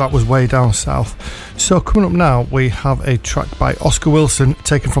 Brilliant track, that was Way Down South. So coming up now, we have a track by Oscar Wilson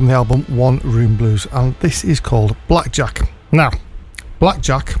taken from the album One Room Blues, and this is called Blackjack. Now,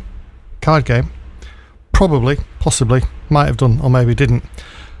 Blackjack, card game, probably, possibly, might have done or maybe didn't,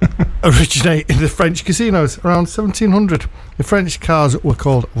 originate in the French casinos around 1700. The French cards were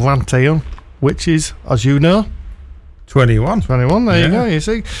called 21, which is, as you know, 21. There you go, you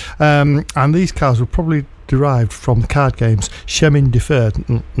see. And these cards were probably derived from card games. Chemin de Fer.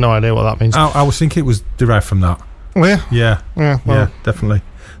 No idea what that means. I was thinking it was derived from that. Oh, yeah? Yeah. Well. Yeah, definitely.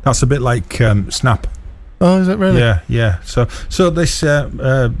 That's a bit like Snap. Oh, is it really? Yeah. So this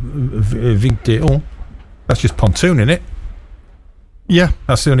 21, that's just pontoon, in it? Yeah.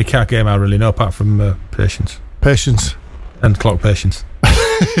 That's the only card game I really know, apart from Patience. Patience. And Clock Patience.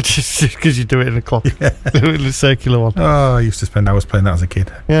 Just because you do it in a clock. Yeah. The circular one. Oh, I used to spend hours playing that as a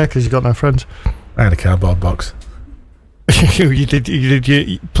kid. Yeah, because you got no friends. I had a cardboard box.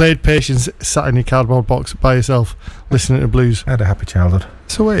 You played Patience, sat in your cardboard box by yourself, listening to blues. I had a happy childhood.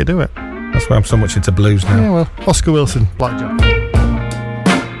 That's the way to do it. That's why I'm so much into blues now. Yeah, well, Oscar Wilson, Blackjack.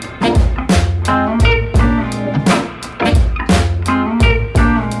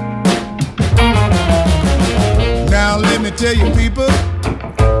 Now let me tell you people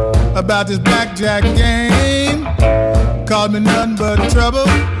about this blackjack game. Caused me nothing but trouble,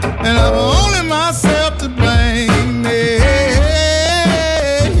 and I'm only myself to blame. Hey,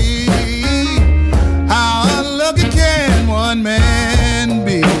 how unlucky can one man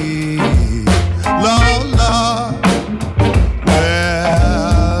be? Lord, Lord.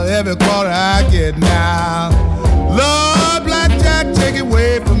 Well, every quarter I get now, Lord, blackjack, take it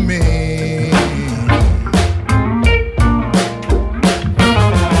away from me.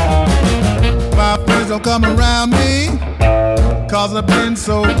 My friends don't come around me, 'cause I've been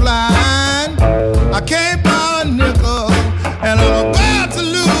so blind. I can't buy a nickel, and I'm about to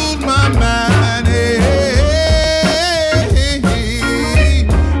lose my mind. Hey,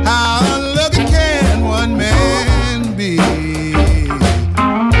 how unlucky can one man be?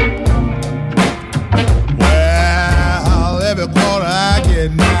 Well, every quarter I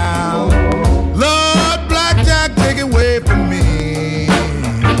get now, Lord, blackjack, take it away from me.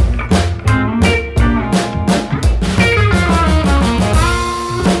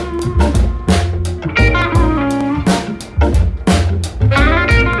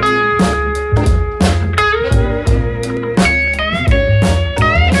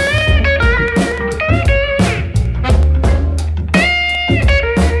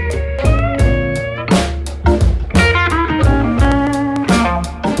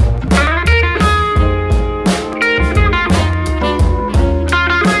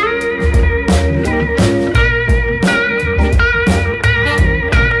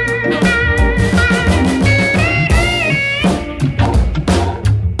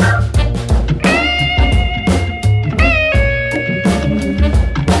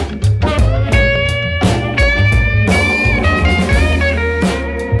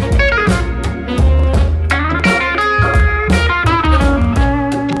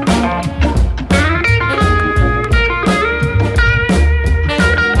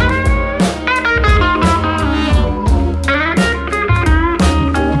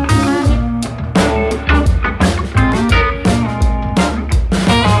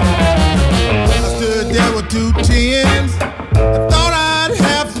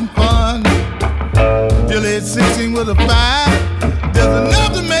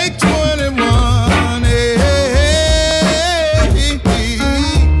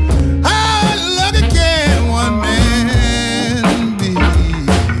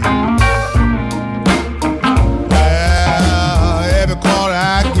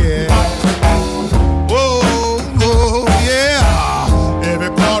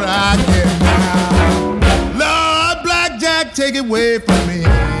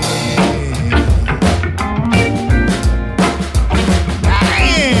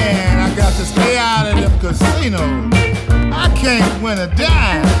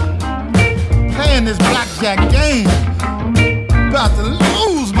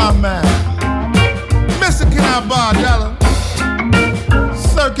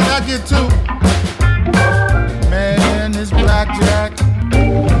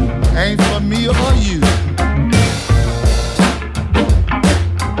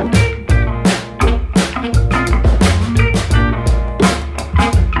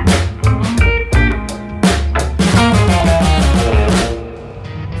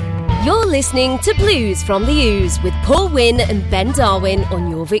 Listening to Blues from the Ooze with Paul Wynn and Ben Darwin on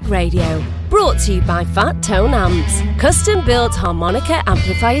Your Vic Radio. Brought to you by Fat Tone Amps, custom built harmonica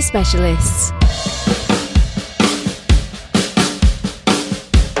amplifier specialists.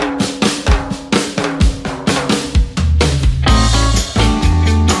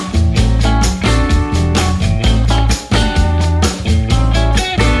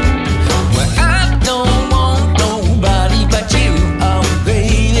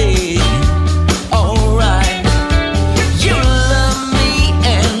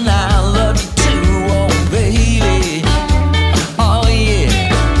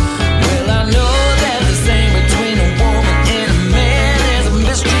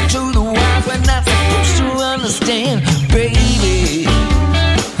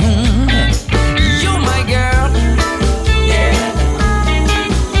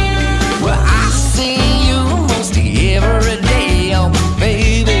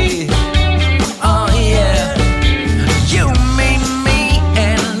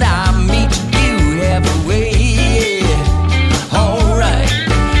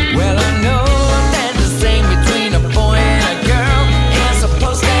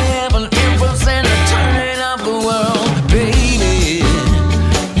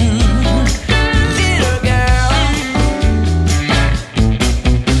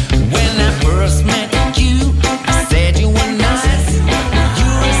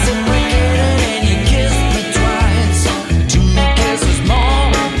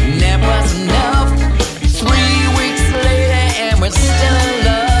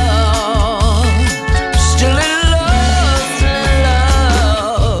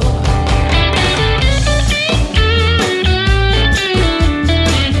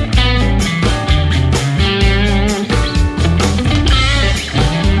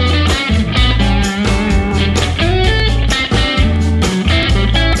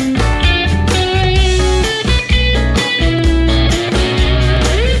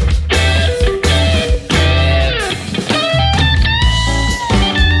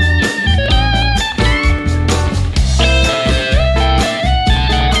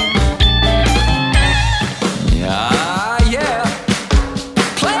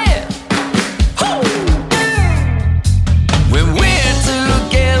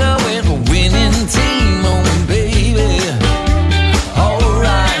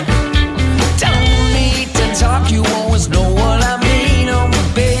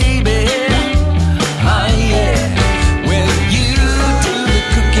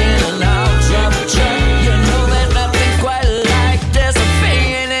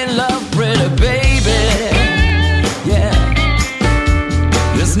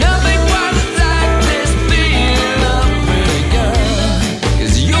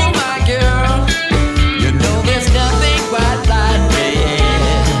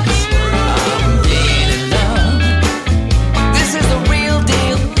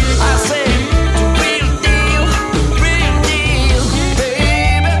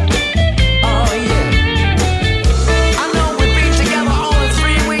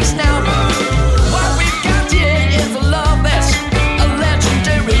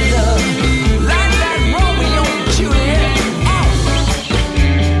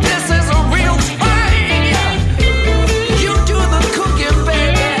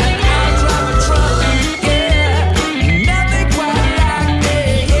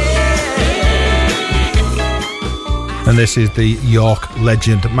 this is the York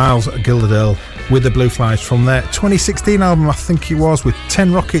legend Miles Gilderdale with the Blue Flies from their 2016 album, I think it was, with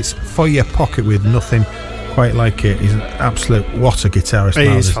 10 Rockets for Your Pocket, with nothing quite like it. He's an absolute, what a guitarist. He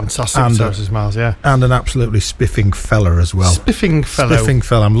Miles is fantastic guitarist, Miles, yeah. And an absolutely spiffing fella as well. Spiffing fella.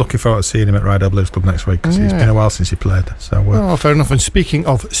 I'm looking forward to seeing him at Rydell Blues Club next week, because it's been a while since he played. So, oh, fair enough. And speaking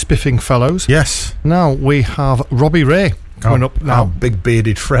of spiffing fellows, yes, now we have Robbie Ray coming up now. Our big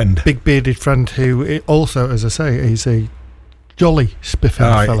bearded friend. Who also, as I say, he's a jolly spiffing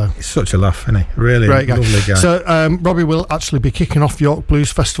fellow. He's such a laugh, isn't he? Really great guy. Lovely guy. So Robbie will actually be kicking off York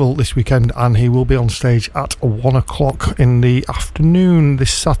Blues Festival this weekend, and he will be on stage at 1 o'clock in the afternoon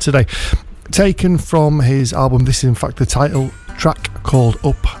this Saturday. Taken from his album, this is in fact the title track called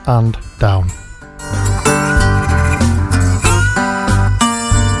Up and Down.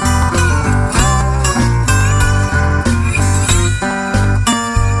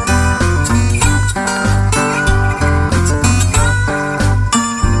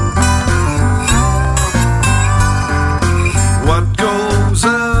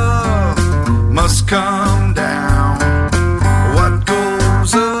 Come down. What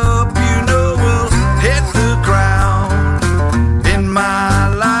goes up, you know, will hit the ground. In my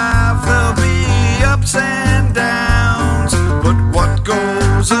life, there'll be ups and downs. But what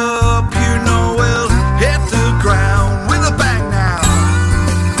goes up, you know, will hit the ground with a bang now.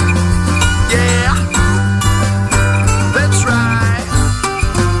 Yeah, that's right.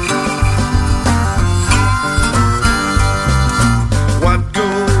 What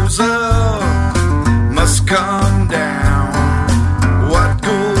goes up must come down. What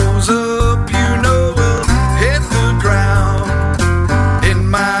goes up, you know, will hit the ground. In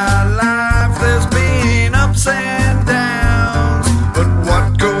my life, there's been ups and downs. But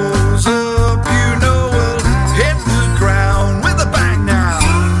what goes up, you know, will hit the ground with a bang now.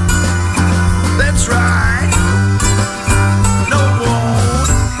 That's right. No, it won't.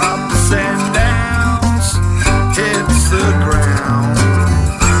 Ups and downs hits the ground.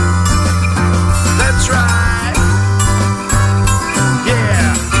 That's right.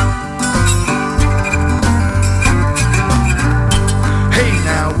 Yeah. Hey,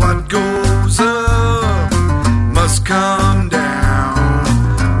 now what goes up must come down.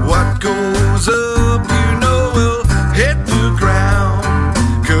 What goes up, you know, will hit the ground.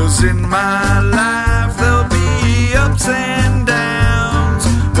 'Cause in my life there'll be ups and downs.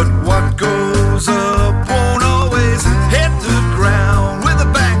 But what goes up won't always hit the ground with a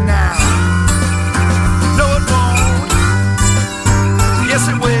bang now. No, it won't. Yes,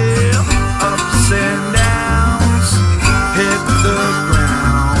 it will. Ups and downs hit the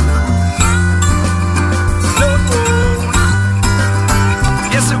ground. No, it won't.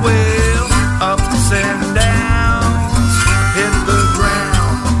 Yes, it will. Ups and downs hit the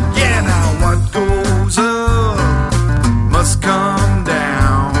ground. Yeah, now what goes up must come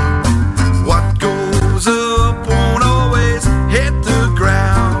down. What goes up won't always hit the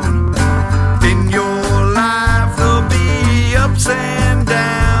ground. In your life there'll be ups and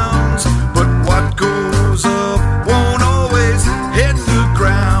downs, but what goes up won't always hit the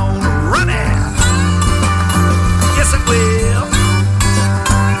ground. Run it! Yes, it will.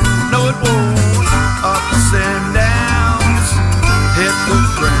 No, it won't. Ups and downs hit the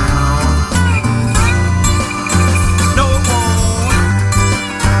ground. No, it won't.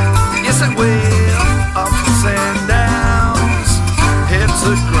 Yes, it will. Ups and downs hit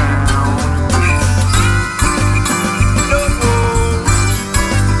the ground. No, it won't.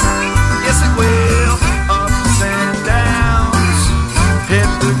 Yes, it will. Ups and downs hit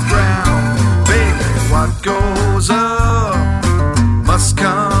the ground. Baby, what goes up must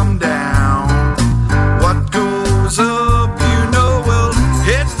come down. What goes up, you know, will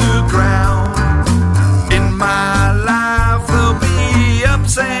hit the ground. In my life there'll be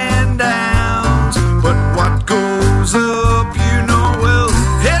ups and downs, but what goes up, you know, will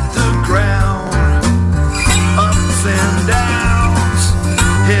hit the ground. Ups and downs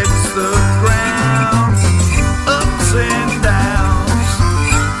hits the ground. Ups and downs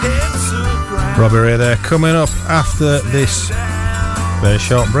hits the ground. Robbie Ray there, coming up after this very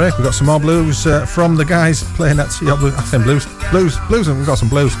short break. We've got some more blues from the guys playing at York Blues. I think blues, and we've got some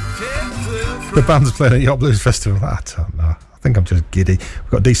blues. The band's playing at York Blues Festival. I don't know. I think I'm just giddy.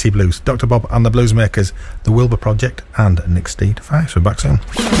 We've got DC Blues, Dr. Bob and the Bluesmakers, the Wilbur Project, and Nick Steed. So we're back soon.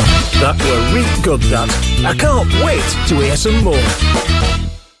 That were really good, that. I can't wait to hear some more.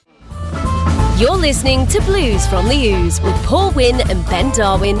 You're listening to Blues from the Ooze with Paul Wynn and Ben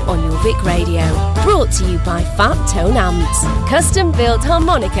Darwin on your Vic Radio. Brought to you by Fat Tone Amps, custom-built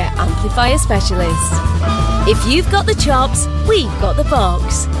harmonica amplifier specialists. If you've got the chops, we've got the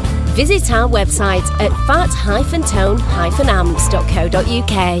box. visit our website at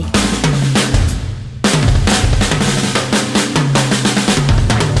fat-tone-amps.co.uk.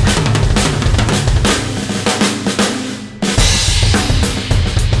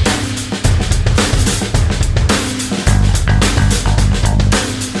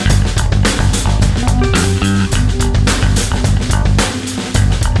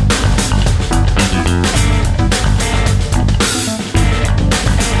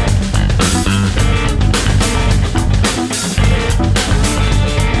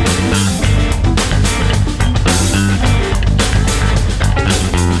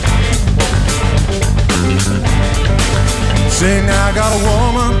 Sing, I got a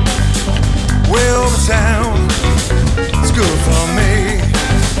woman way over town. It's good for me.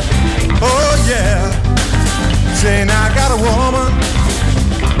 Oh yeah. Sing, I got a woman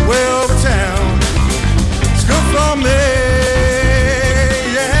way over town. It's good for me.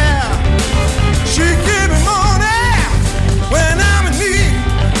 Yeah. She give me money when I'm in need.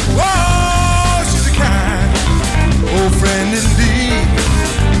 Oh, she's a kind old friend indeed.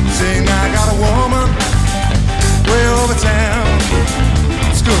 Sing, I got a woman way over town,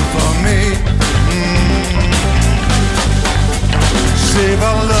 it's good for me. Save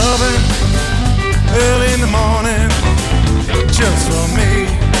all the loving early in the morning, just for me.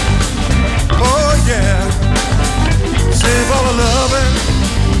 Oh yeah. Save all the loving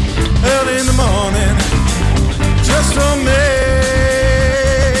early in the morning, just for me.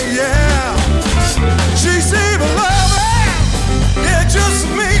 Yeah. She saved her loving, yeah, just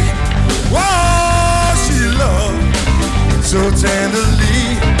for me. Whoa, she loved so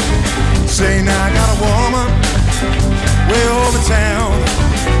tenderly. Saying I got a woman way over town.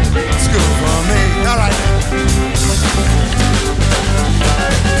 It's good for me. All right.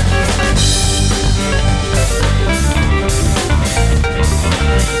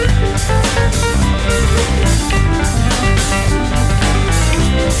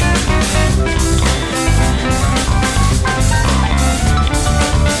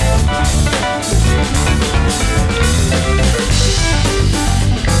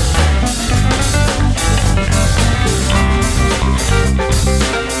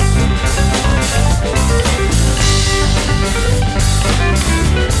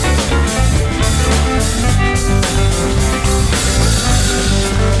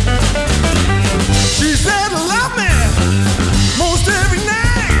 She said love me most every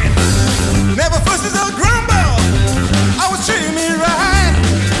night. Never fusses or grumble. Always treating me right.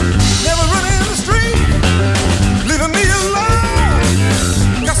 Never running in the street, leaving me alone.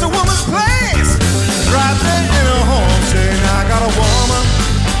 Got a woman's place right there in her home. Saying I got a woman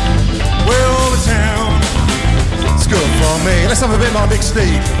way over town. It's good for me. Let's have a bit more Big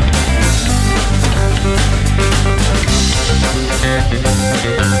Steve.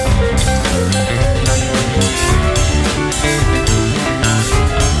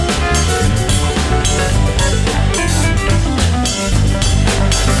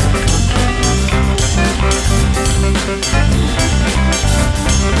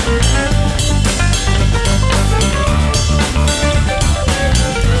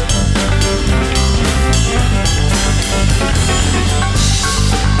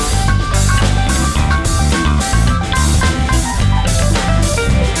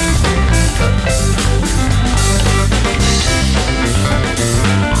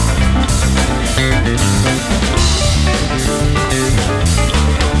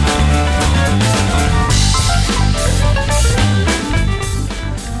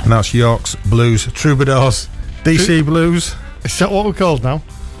 And that's York's Blues Troubadours, DC Blues. Is that what we're called now?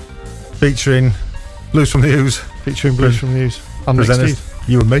 Featuring Blues from the Ooze. Featuring Blues from the Ooze. And presenters,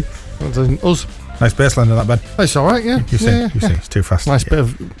 you and me. Us. Nice bass line in that bed. It's all right, yeah. You sing, it's too fast. Nice bit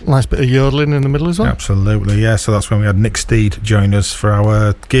of yodeling in the middle as well. Absolutely, yeah. So that's when we had Nick Steed join us for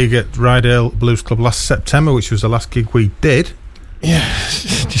our gig at Rydale Blues Club last September, which was the last gig we did. Yeah,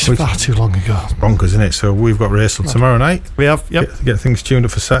 just far too long ago. Bonkers, isn't it? So we've got rehearsal tomorrow night. We have, yep. Get things tuned up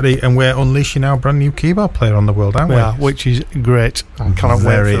for Saturday, and we're unleashing our brand new keyboard player on the world, aren't we? Yeah, which is great. I cannot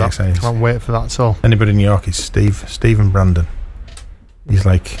wait for that. Exciting. Can't wait for that at all. Anybody in New York, it's Stephen Brandon. He's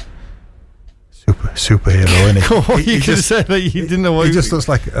like superhero, isn't he? You could say that you didn't know what he just looks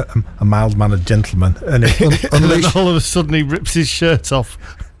like a mild-mannered gentleman, and and then all of a sudden he rips his shirt off.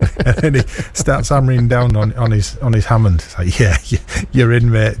 And then he starts hammering down on his Hammond. It's like, yeah, you're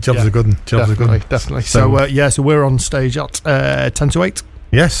in, mate. Jobs are good. Definitely. So we're on stage at 10 to 8.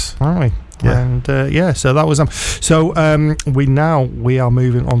 Yes. Aren't we? Yeah. And so that was them. So we are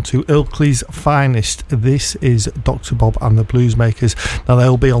moving on to Ilkley's finest. This is Dr. Bob and the Bluesmakers. Now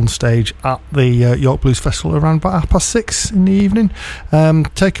they'll be on stage at the York Blues Festival around about 6:30 in the evening.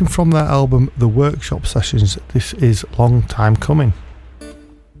 Taken from their album The Workshop Sessions. This is Long Time Coming.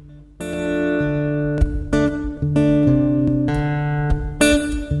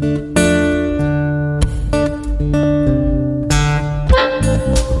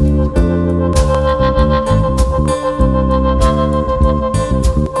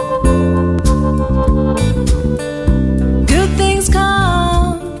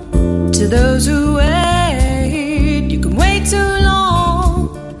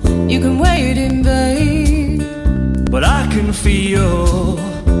 Feel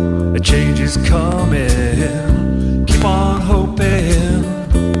a change is coming. Keep on hoping,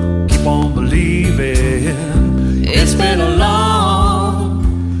 keep on believing. It's been a long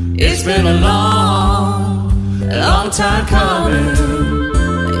time coming.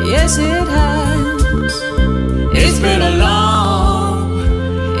 Yes, it has. It's been a long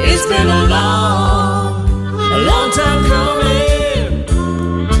time coming.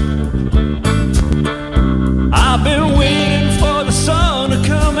 I've been waiting for the sun to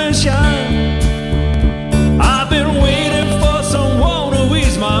come and shine. I've been waiting for someone to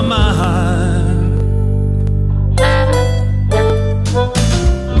ease my mind.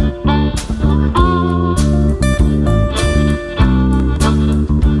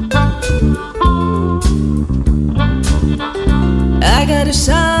 I got a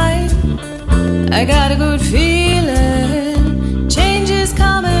sign, I got a good feeling. Change is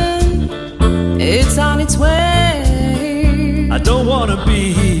coming, it's on its way. I don't wanna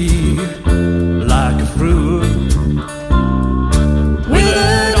be like a fruit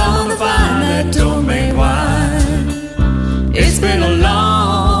withered on the vine that don't make wine. It's been a long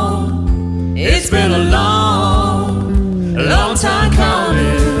time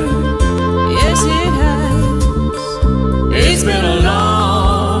coming. Yes, it has. It's been a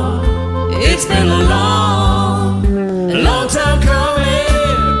long time coming.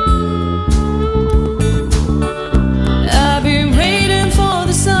 I've been waiting for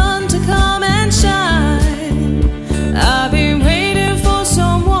the sun to come and shine. I've been waiting for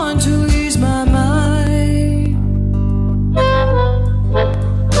someone to ease my mind.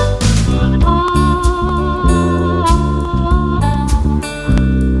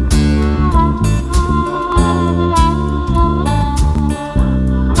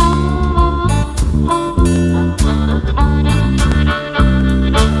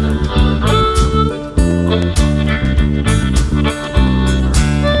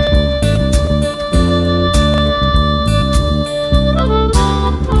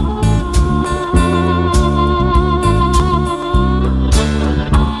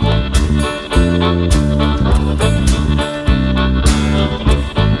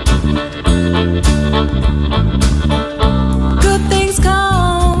 Good things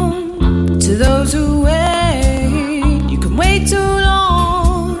come to those who wait. You can wait too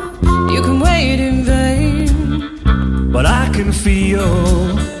long, you can wait in vain. But I can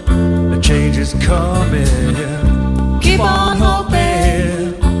feel the change is coming. Keep on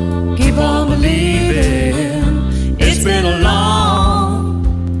hoping, keep on believing. It's been a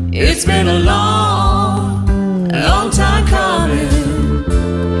long time coming.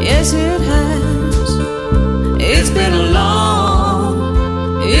 Yes, it has. It's been a long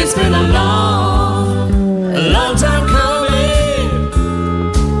time coming.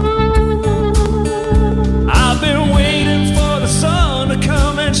 I've been waiting for the sun to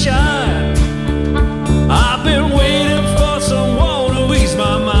come and shine. I've been waiting for someone to ease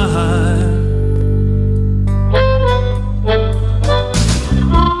my mind.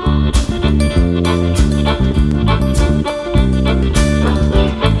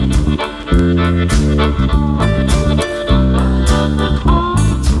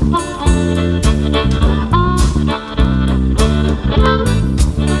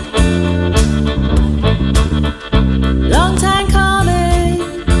 Long time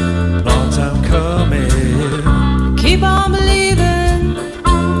coming, keep on believing.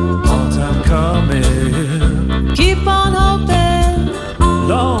 Long time coming, keep on hoping.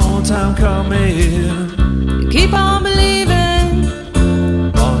 Long time coming, keep on believing.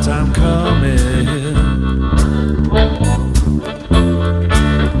 Long time coming.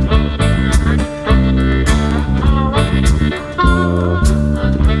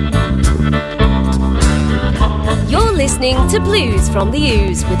 You're listening to Blues from the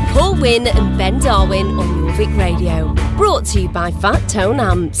Ooze with Paul Wynn and Ben Darwin on Your Vic Radio. Brought to you by Fat Tone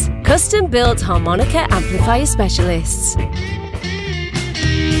Amps, custom built harmonica amplifier specialists.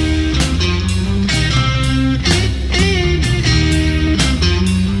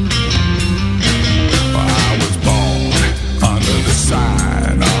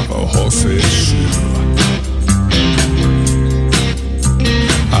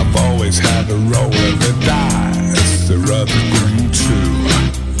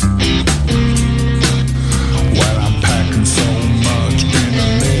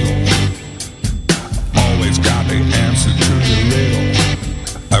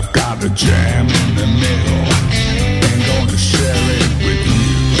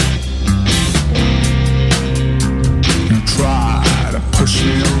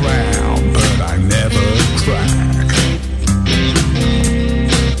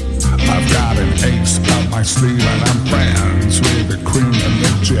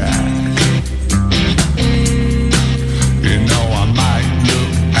 Jack. You know I might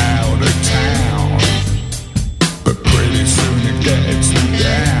look out of town, but pretty soon it gets me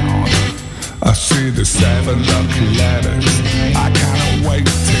down. I see the 7 lucky letters, I can't wait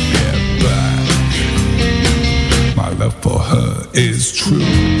to get back. My love for her is true,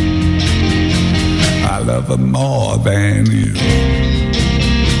 I love her more than you.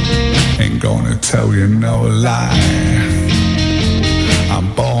 Ain't gonna tell you no lie,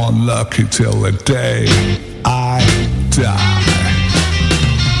 I'm born lucky till the day I die.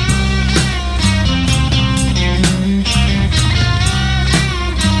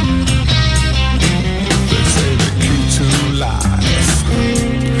 They say the key to life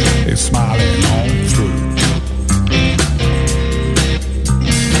is smiling on through.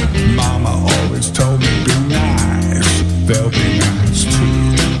 Mama always told me be nice, they'll be nice too.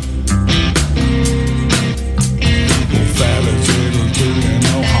 Well, fellas, it'll do you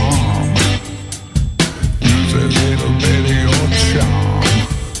no harm. Use a little bit of your charm.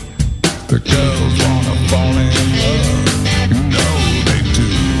 The girls wanna fall in love, you know they do.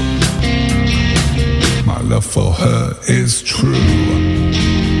 My love for her is true,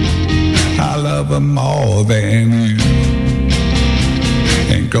 I love her more than you.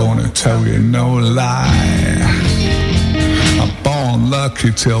 Ain't gonna tell you no lie, I'm born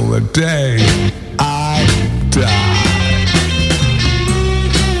lucky till the day I die.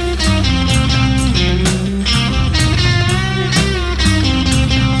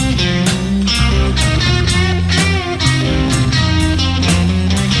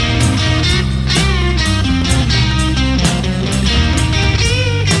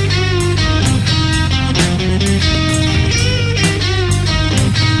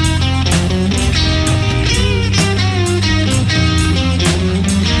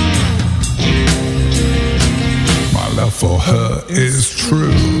 For her is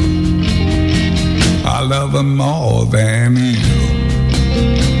true, I love her more than you.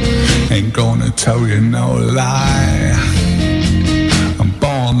 Ain't gonna tell you no lie, I'm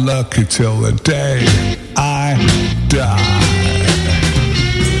born lucky till the day I die.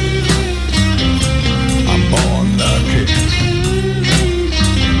 I'm born lucky,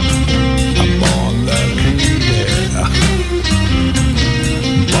 I'm born lucky, yeah.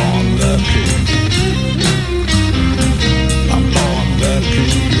 Born lucky, lucky,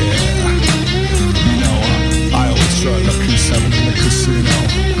 yeah. You know, I always try lucky 7 in the casino.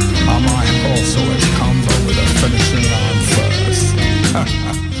 I might also always combo with a finishing line first.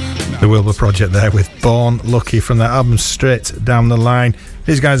 The Wilbur Project there with Born Lucky from their album Straight Down the Line.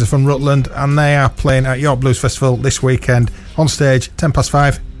 These guys are from Rutland and they are playing at York Blues Festival this weekend on stage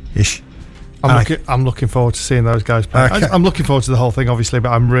 5:10ish. I'm looking forward to seeing those guys play. I'm looking forward to the whole thing, obviously, but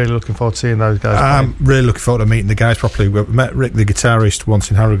I'm really looking forward to seeing those guys play. I'm really looking forward to meeting the guys properly. We met Rick, the guitarist,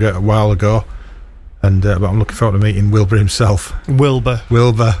 once in Harrogate a while ago, and but I'm looking forward to meeting Wilbur himself. Wilbur,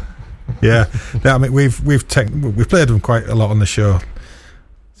 yeah. I mean, we've played them quite a lot on the show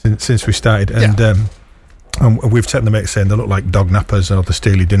since we started, and we've taken the mate saying they look like dog nappers or the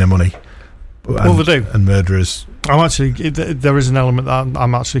Steely Dinner Money. Well, they do. And murderers. I'm actually, there is an element that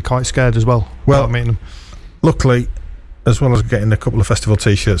I'm actually quite scared as well. Well, meeting them. Luckily, as well as getting a couple of festival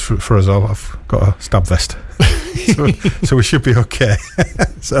t-shirts for us all, I've got a stab vest. so we should be okay.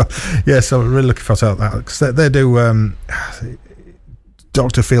 So I'm really looking forward to that, because they do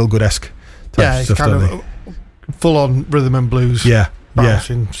Dr. Feelgood-esque type stuff, kind of full on rhythm and blues.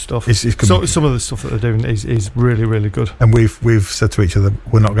 Bouncing stuff. Some of the stuff that they're doing is really, really good. And we've said to each other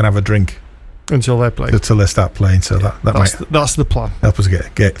we're not going to have a drink until they play. Until they start playing. So that's the plan. Help us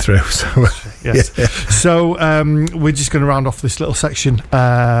get through. So yes. Yeah. So we're just going to round off this little section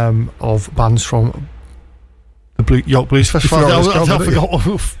of bands from the York Blues Festival. I forgot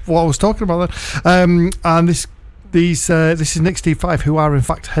what I was talking about then. And this is Nick Steve 5, who are in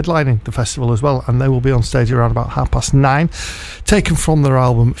fact headlining the festival as well, and they will be on stage around about 9:30, taken from their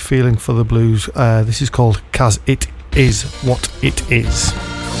album Feeling for the Blues. This is called 'Cause It Is What It Is.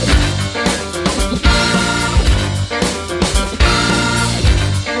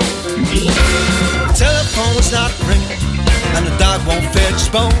 The telephone's not ringing and the dog won't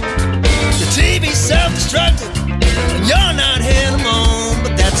fetch bone. The TV's self-destructed and you're not here to moan,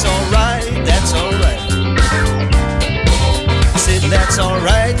 but that's alright, that's alright. That's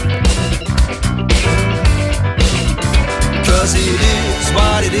alright, 'cause it is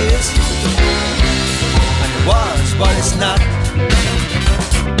what it is, and it was what it's not.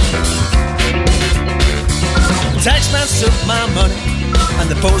 The taxman took my money, and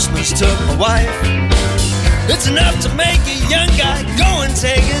the postman took my wife. It's enough to make a young guy go and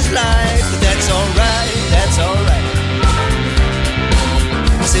take his life, but that's alright, that's alright.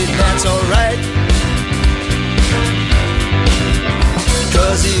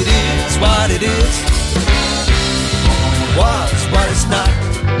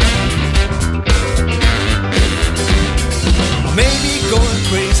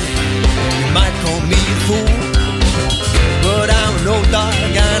 me a fool, but I'm an old dog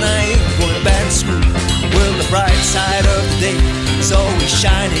and I ain't going back to school. Well, the bright side of the day is always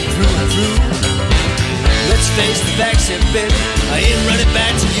shining through and through. Let's face the facts here, baby, I ain't running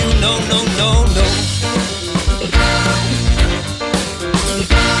back to you, no, no, no, no.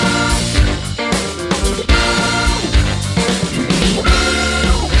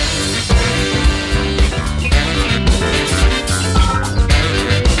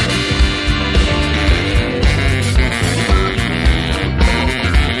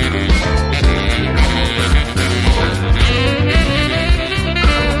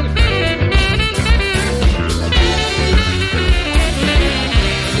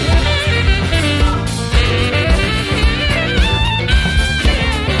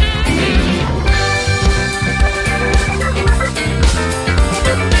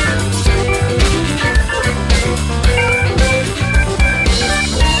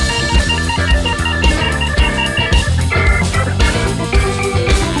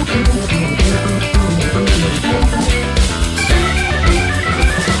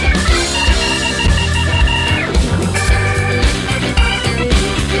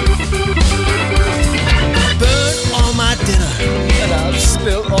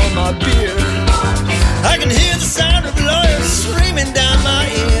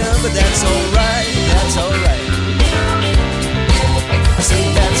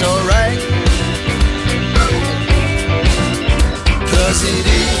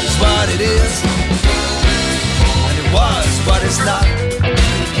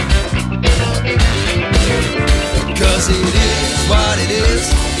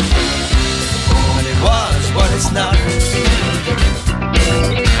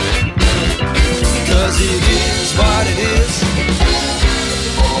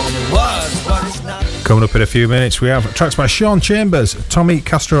 Coming up in a few minutes, we have tracks by Sean Chambers, Tommy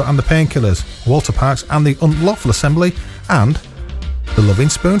Castro and the Painkillers, Walter Parks and the Unlawful Assembly, and The Loving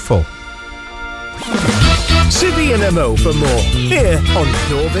Spoonful. See the NMO for more here on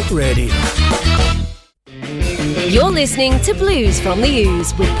Jorvik Radio. You're listening to Blues from the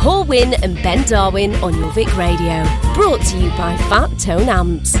Ooze with Paul Wynn and Ben Darwin on your Vic Radio. Brought to you by Fat Tone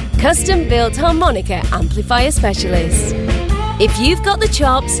Amps, custom-built harmonica amplifier specialists. If you've got the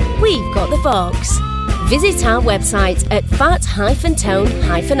chops, we've got the box. Visit our website at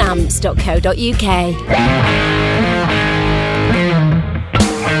fat-tone-amps.co.uk.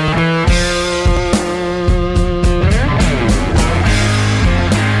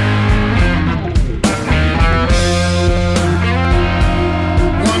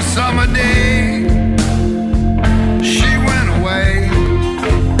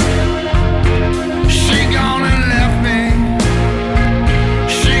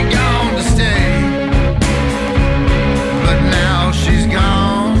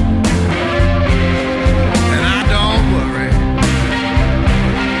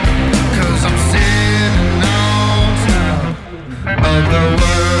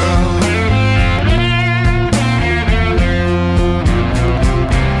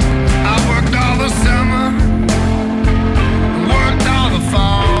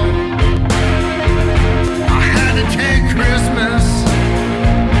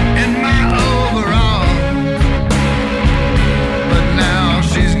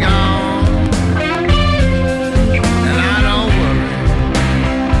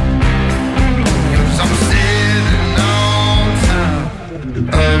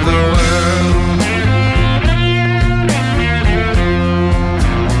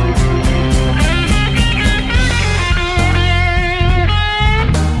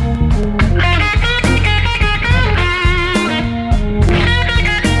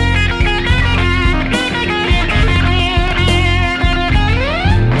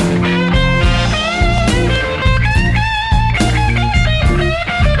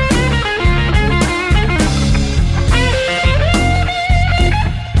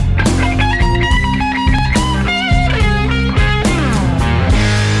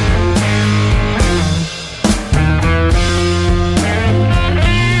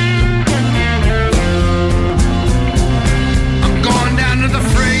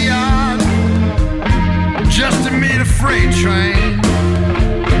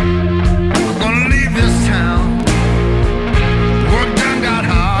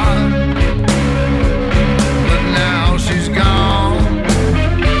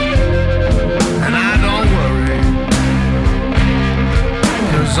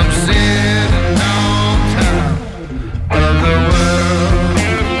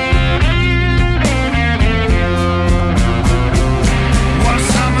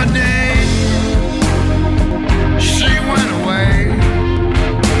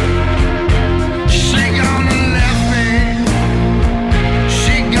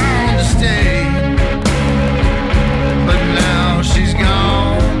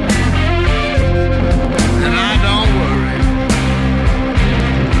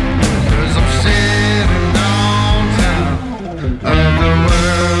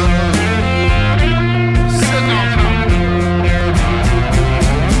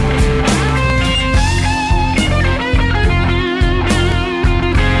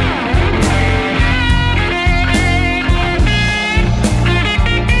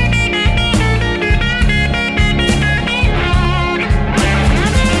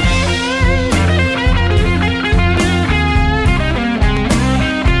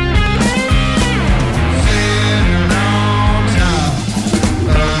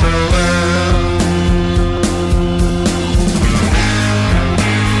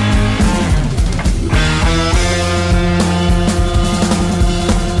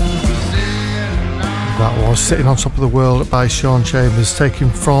 That was Sitting on Top of the World by Sean Chambers, taken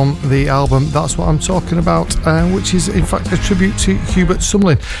from the album That's What I'm Talking About, which is in fact a tribute to Hubert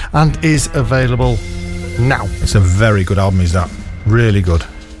Sumlin and is available now. It's a very good album, is that? Really good.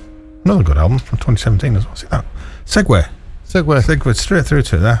 Another good album from 2017 as well. See that? Segway straight through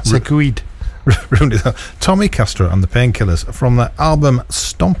to it there. Seguid. Tommy Castro and the Painkillers from the album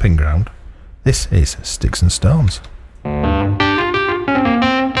Stomping Ground. This is Sticks and Stones.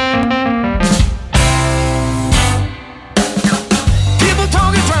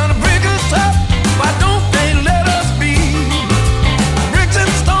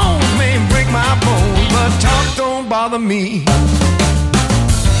 Bother me.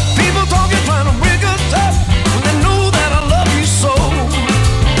 People talking, trying to wake us up when they know that I love you so.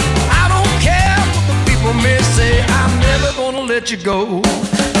 I don't care what the people may say, I'm never gonna let you go.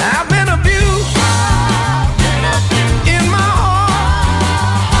 I've been abused in my heart.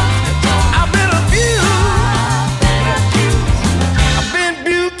 I've been abused. I've been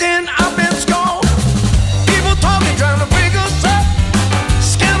abused and I've been scorned. People talking, trying to wake us up,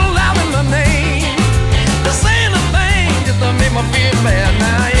 scandalizing my name. Make me feel bad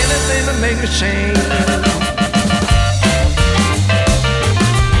now, anything to make me change.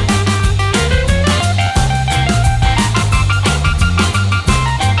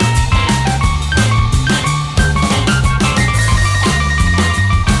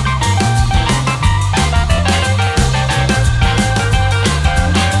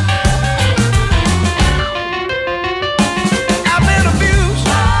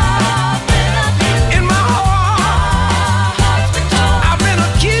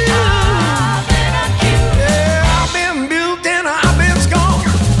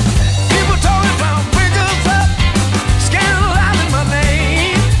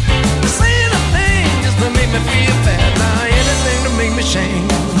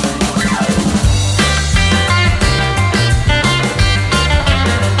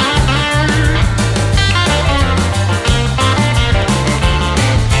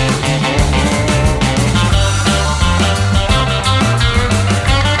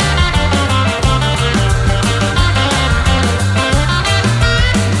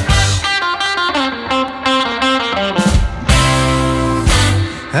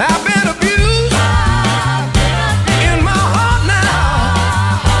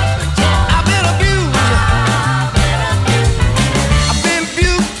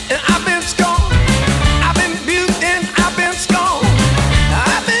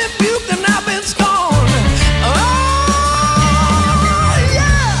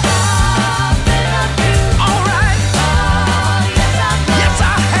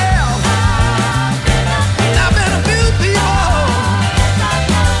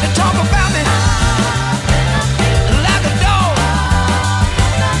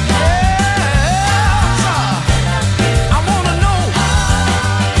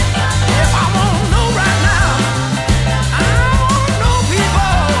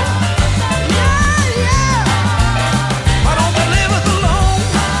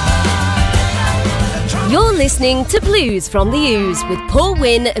 Listening to Blues from the Ooze with Paul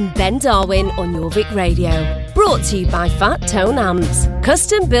Wynn and Ben Darwin on your Vic Radio. Brought to you by Fat Tone Amps,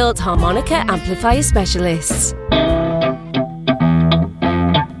 custom built harmonica amplifier specialists.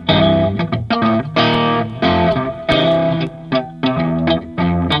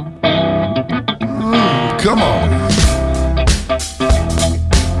 Come on.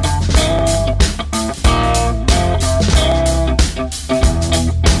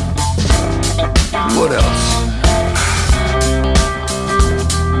 What else?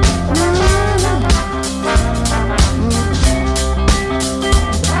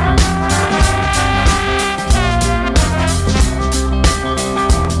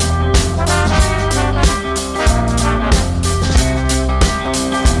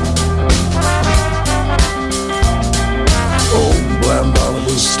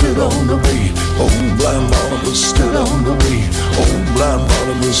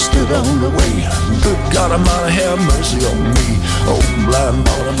 Stood on the way. Good God Almighty, have mercy on me. Oh, blind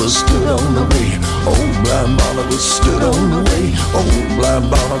Barnabas stood on the way. Oh, blind Barnabas stood on the way. Oh, blind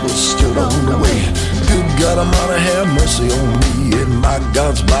Barnabas stood on the way. Good God Almighty, have mercy on me. In my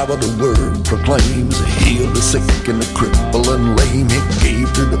God's Bible, the word proclaims, He healed the sick and the cripple and lame. He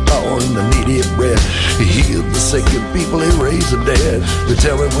gave to the poor and the needy bread. He healed the sick and people, He raised the dead. They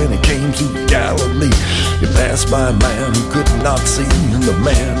tell me when He came to Galilee, He passed by a man who could not see, and the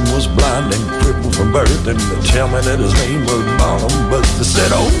man was blind and crippled from birth. And they tell me that his name was Barnabas. They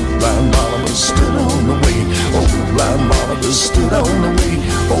said, oh, blind Barnabas stood on the way. Oh, blind Barnabas stood on the way.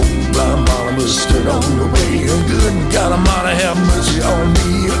 Oh, blind Barnabas stood on the way. And good God Almighty, have mercy on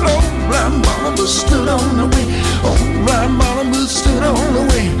me. Oh, blind Barnabas Barnabas stood on the way. Oh, blind Barnabas stood on the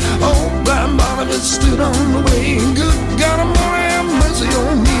way. Oh, blind Barnabas stood on the way. Good God Almighty, have mercy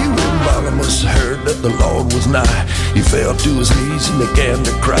on me. When Barnabas heard that the Lord was nigh, he fell to his knees and began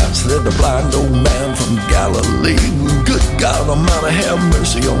to cry. Said the blind old man from Galilee, good God Almighty, have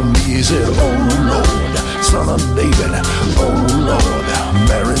mercy on me. He said, oh Lord, Son of David, oh Lord,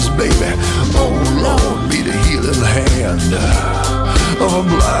 Mary's baby, oh Lord, be the healing hand of a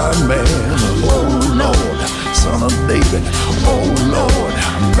blind man. Oh Lord, Son of David, oh Lord,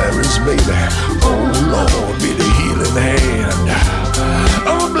 Mary's baby, oh Lord, be the healing hand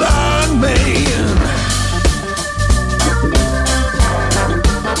of a blind man.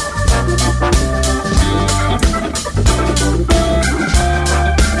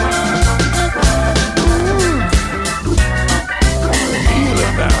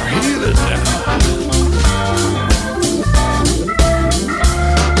 Heal it now.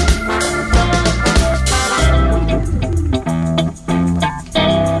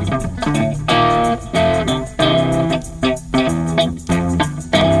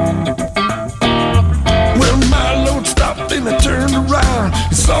 Well, my Lord stopped and I turned around.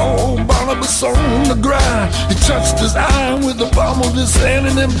 He saw Barnabas on the ground. He touched his eye with the palm of his hand,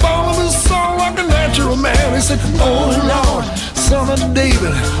 and then Barnabas saw like a natural man. He said, oh Lord, Son of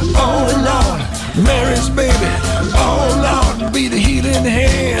David, oh Lord, Mary's baby, oh Lord, be the healing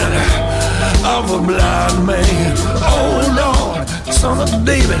hand of a blind man. Oh Lord, Son of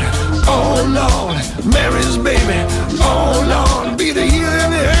David, oh Lord, Mary's baby, oh Lord, be the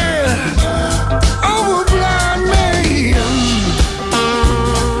healing hand of a blind man.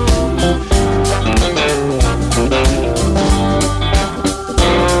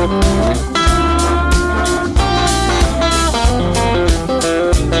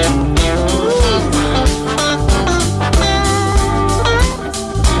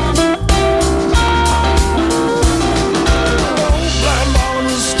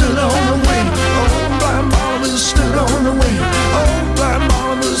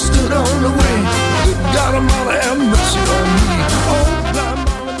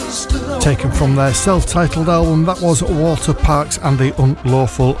 Taken from their self-titled album, that was Walter Parks and the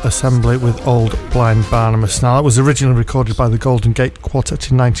Unlawful Assembly with Old Blind Barnabas. Now, that was originally recorded by the Golden Gate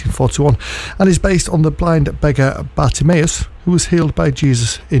Quartet in 1941 and is based on the blind beggar Bartimaeus, who was healed by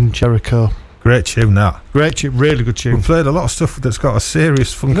Jesus in Jericho. Great tune, that. Great tune, really good tune. We've played a lot of stuff that's got a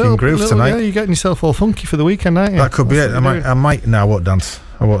serious funky groove tonight. Yeah, you're getting yourself all funky for the weekend, aren't you? That could be it. I might now what dance.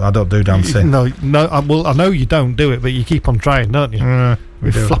 I don't do dancing. No, I know you don't do it, but you keep on trying, don't you?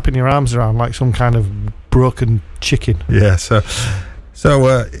 You're flapping your arms around like some kind of broken chicken. Yeah, so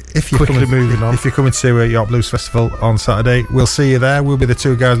if you're coming to York Blues Festival on Saturday, we'll see you there. We'll be the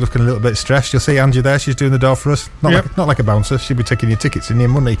two guys looking a little bit stressed. You'll see Angie there. She's doing the door for us. Not like a bouncer. She'll be taking your tickets and your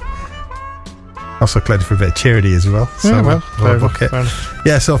money. Also collected for a bit of charity as well. So we'll book it.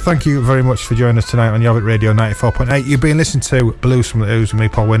 Yeah, so thank you very much for joining us tonight on Jorvik Radio 94.8. You've been listening to Blues from the Ooze with me,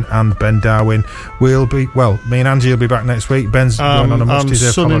 Paul Wynn, and Ben Darwin. Me and Angie will be back next week. Ben's going on a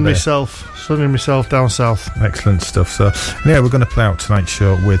much-deserved holiday. Sunning myself down south. Excellent stuff. So, yeah, we're going to play out tonight's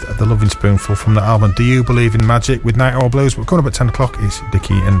show with The Loving Spoonful from the album Do You Believe in Magic with Night Owl Blues. We're coming up at 10 o'clock. It's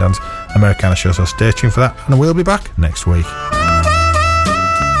Dickie and Dan's Americana show, so stay tuned for that. And we'll be back next week.